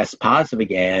apparently test positive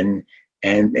again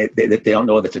and they don't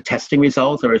know whether it's a testing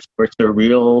result or it's a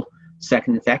real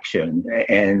second infection.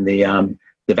 And the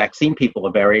vaccine people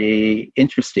are very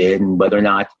interested in whether or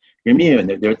not you're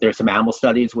immune. There's some animal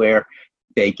studies where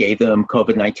they gave them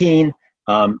COVID-19,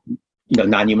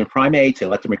 non-human primates. They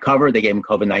let them recover. They gave them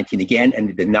COVID-19 again, and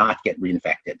they did not get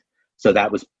reinfected. So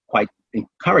that was quite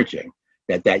encouraging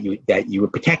that you were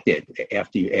protected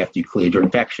after you cleared your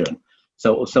infection.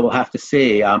 So we'll have to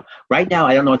see. Right now,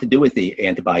 I don't know what to do with the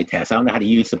antibody tests. I don't know how to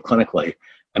use them clinically.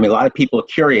 I mean, a lot of people are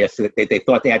curious. They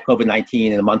thought they had COVID-19,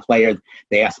 and a month later,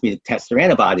 they asked me to test their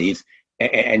antibodies.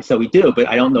 And so we do, but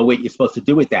I don't know what you're supposed to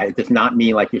do with that. It does not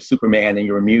mean like you're Superman and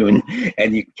you're immune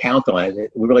and you can count on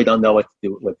it. We really don't know what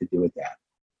to do with that.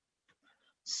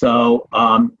 So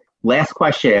last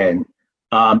question.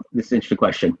 This is an interesting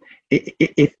question.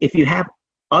 If you have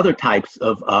other types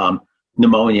of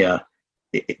pneumonia,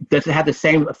 does it have the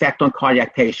same effect on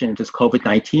cardiac patients as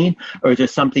COVID-19, or is there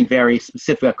something very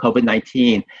specific about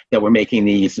COVID-19 that we're making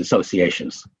these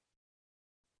associations?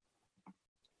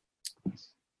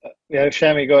 Yeah,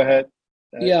 Shami, go ahead.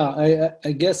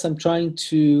 I guess I'm trying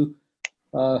to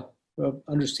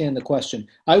understand the question.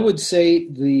 I would say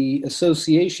the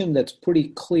association that's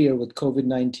pretty clear with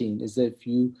COVID-19 is that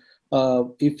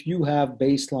if you have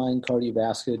baseline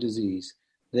cardiovascular disease,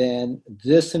 then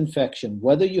this infection,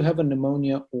 whether you have a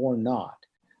pneumonia or not,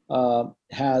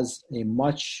 has a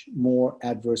much more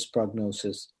adverse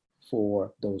prognosis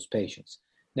for those patients.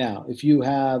 Now, if you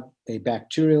have a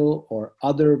bacterial or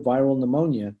other viral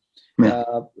pneumonia,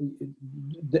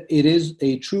 it is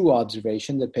a true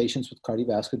observation that patients with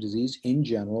cardiovascular disease in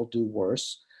general do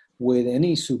worse with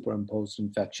any superimposed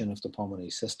infection of the pulmonary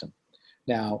system.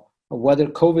 Now, whether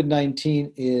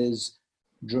COVID-19 is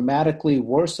dramatically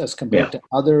worse as compared to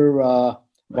other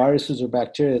viruses or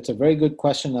bacteria, it's a very good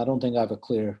question. I don't think I have a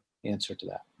clear answer to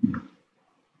that.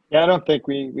 Yeah, I don't think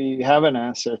we have an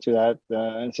answer to that.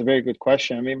 It's a very good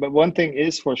question. I mean, but one thing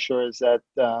is for sure is that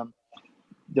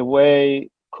the way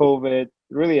COVID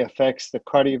really affects the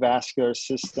cardiovascular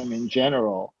system in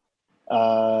general,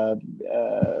 both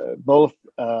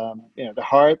the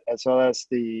heart as well as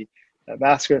the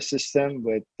vascular system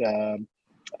with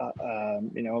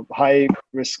high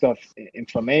risk of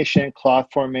inflammation, clot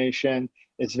formation,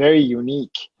 is very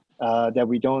unique. That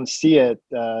we don't see it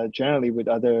generally with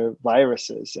other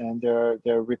viruses, and there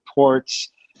are reports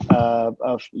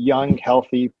of young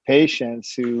healthy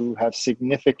patients who have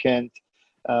significant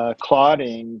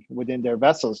clotting within their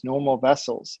vessels, normal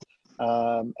vessels,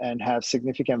 and have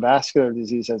significant vascular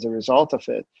disease as a result of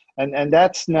it. And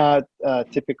that's not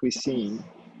typically seen.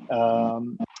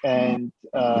 And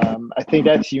I think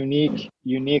that's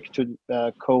unique to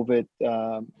COVID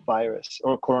virus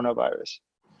or coronavirus.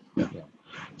 Yeah.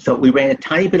 So we ran a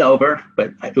tiny bit over,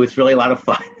 but it was really a lot of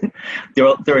fun. There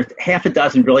are half a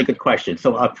dozen really good questions.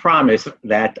 So I promise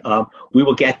that we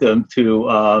will get them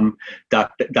to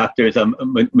Doctors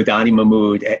Madani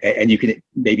Mahmood, and you can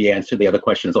maybe answer the other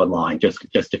questions online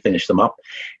just to finish them up.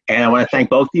 And I want to thank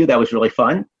both of you. That was really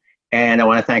fun. And I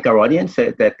want to thank our audience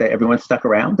that everyone stuck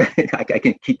around. I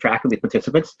can keep track of the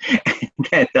participants.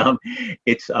 And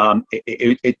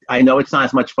I know it's not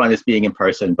as much fun as being in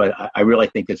person, but I really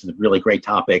think this is a really great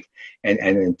topic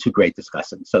and two great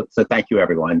discussants. So thank you,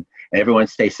 everyone. And everyone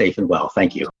stay safe and well.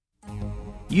 Thank you.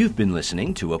 You've been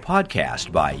listening to a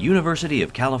podcast by University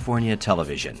of California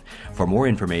Television. For more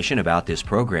information about this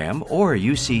program or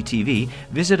UCTV,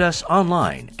 visit us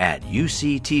online at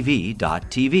uctv.tv.